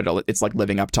really glad that it's like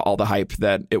living up to all the hype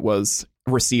that it was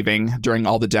receiving during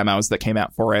all the demos that came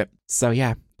out for it. So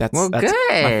yeah, that's good.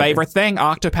 My favorite thing,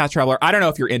 Octopath Traveler. I don't know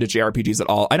if you're into JRPGs at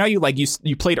all. I know you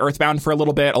played Earthbound for a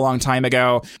little bit a long time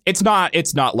ago. It's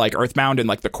not like Earthbound in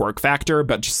like the quirk factor,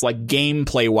 but just like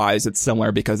gameplay wise, it's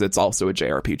similar because it's also a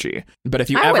JRPG. But if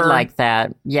you I would like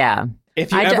that, yeah.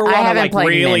 If you ever want to like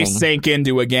really sink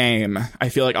into a game, I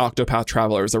feel like Octopath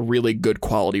Traveler is a really good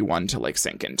quality one to like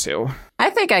sink into. I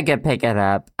think I could pick it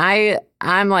up.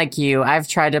 I'm like you. I've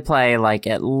tried to play like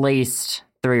at least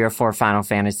 3 or 4 Final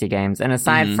Fantasy games. And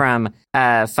aside from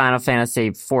Final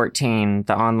Fantasy 14,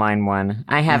 the online one,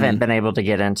 I haven't been able to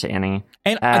get into any.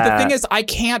 And the thing is, I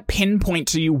can't pinpoint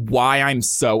to you why I'm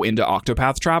so into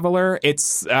Octopath Traveler.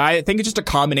 I think it's just a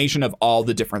combination of all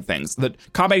the different things. The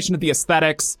combination of the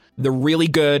aesthetics, the really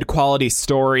good quality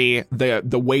story,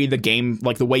 the way the game,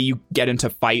 like the way you get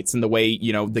into fights and the way,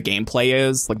 you know, the gameplay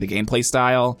is, like the gameplay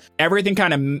style. Everything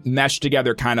kind of meshed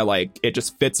together, kind of like it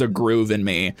just fits a groove in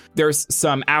me. There's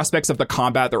some aspects of the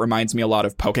combat that reminds me a lot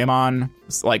of Pokemon.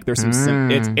 Like there's some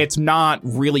it's not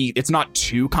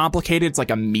too complicated. It's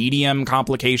like a medium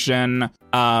complication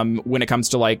when it comes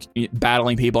to like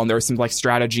battling people, and there's some like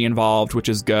strategy involved, which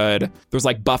is good. There's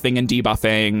like buffing and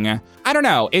debuffing. I don't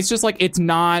know, it's just like it's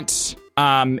not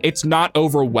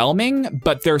overwhelming,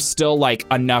 but there's still like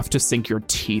enough to sink your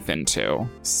teeth into,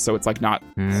 so it's like not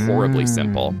horribly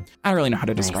simple. I don't really know how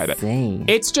to describe it.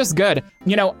 It's just good.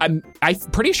 You know, I'm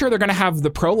pretty sure they're gonna have the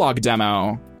prologue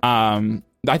demo.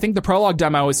 I think the prologue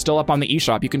demo is still up on the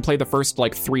eShop. You can play the first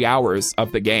like 3 hours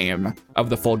of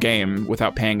the full game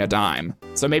without paying a dime.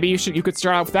 So maybe you could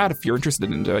start out with that if you're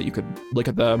interested into it. You could look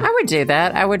at the. I would do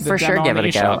that. I would for sure give it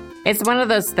a go. It's one of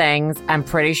those things I'm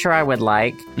pretty sure I would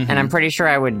like, and I'm pretty sure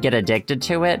I would get addicted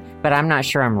to it, but I'm not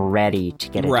sure I'm ready to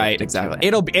get addicted. Right, exactly. To it.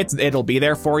 It'll be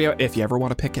there for you if you ever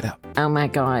want to pick it up. Oh my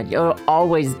God, it'll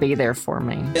always be there for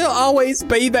me. It'll always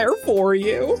be there for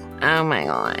you. Oh my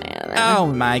God. Oh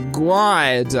my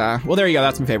God. Well, there you go.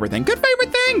 That's my favorite thing. Good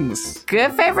favorite things.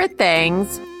 Good favorite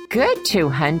things. Good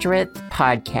 200th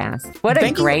podcast. What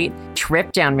a great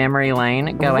trip down memory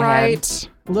lane. Go ahead.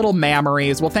 Little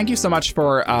memories. Well, thank you so much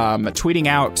for tweeting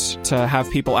out to have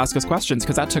people ask us questions,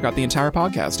 because that took out the entire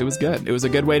podcast. It was good. It was a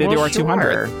good way to do our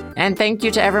 200th. And thank you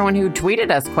to everyone who tweeted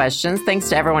us questions. Thanks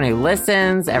to everyone who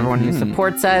listens, everyone who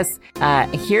supports us.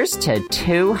 Here's to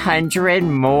 200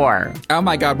 more. Oh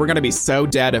my God, we're going to be so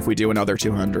dead if we do another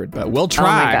 200, but we'll try.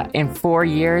 Oh my God. In 4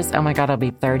 years, oh my God, I'll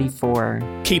be 34.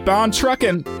 Keep on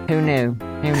trucking. Who knew?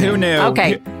 Who knew?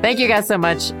 Okay, thank you guys so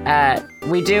much.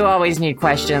 We do always need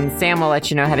questions. Sam will let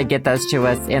you know how to get those to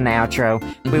us in the outro.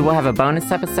 We will have a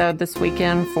bonus episode this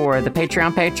weekend for the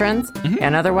Patreon patrons.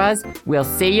 And otherwise, we'll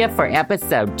see you for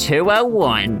episode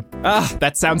 201.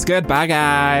 That sounds good. Bye,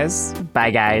 guys. Bye,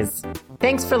 guys.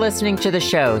 Thanks for listening to the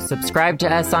show. Subscribe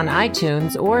to us on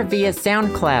iTunes or via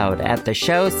SoundCloud at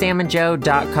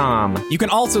theshowsamandjoe.com. You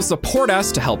can also support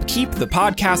us to help keep the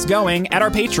podcast going at our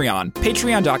Patreon,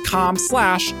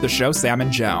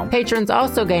 patreon.com/theshowsamandjoe. Patrons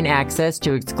also gain access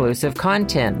to exclusive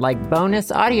content like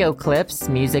bonus audio clips,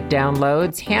 music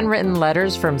downloads, handwritten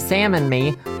letters from Sam and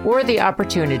me, or the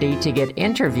opportunity to get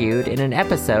interviewed in an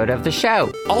episode of the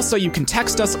show. Also, you can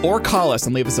text us or call us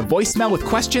and leave us a voicemail with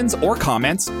questions or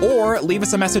comments, or leave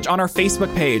us a message on our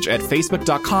Facebook page at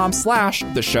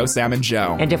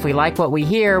facebook.com/theshowsamandjoe. And if we like what we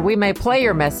hear, we may play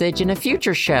your message in a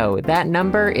future show. That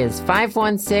number is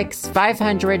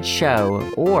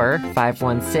 516-500-SHOW or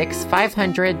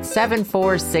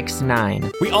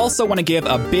 516-500-7469. We also want to give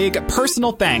a big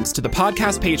personal thanks to the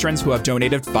podcast patrons who have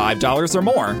donated $5 or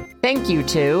more. Thank you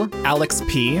to Alex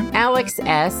P., Alex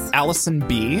S., Allison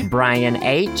B., Brian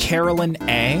H., Carolyn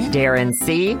A., Darren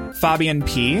C., Fabian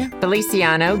P.,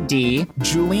 Feliciano D.,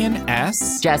 Julian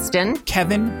S., Justin,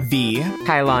 Kevin V.,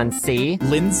 Kylon C.,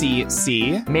 Lindsay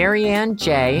C., Marianne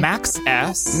J., Max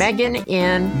S., Megan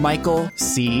N., Michael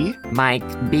C.,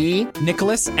 Mike B.,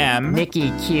 Nicholas M.,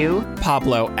 Nikki Q.,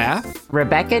 Pablo F.,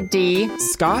 Rebecca D.,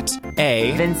 Scott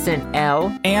A., Vincent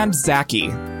L., and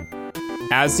Zachy.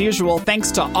 As usual,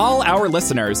 thanks to all our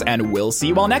listeners, and we'll see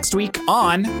you all next week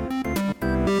on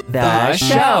The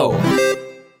show.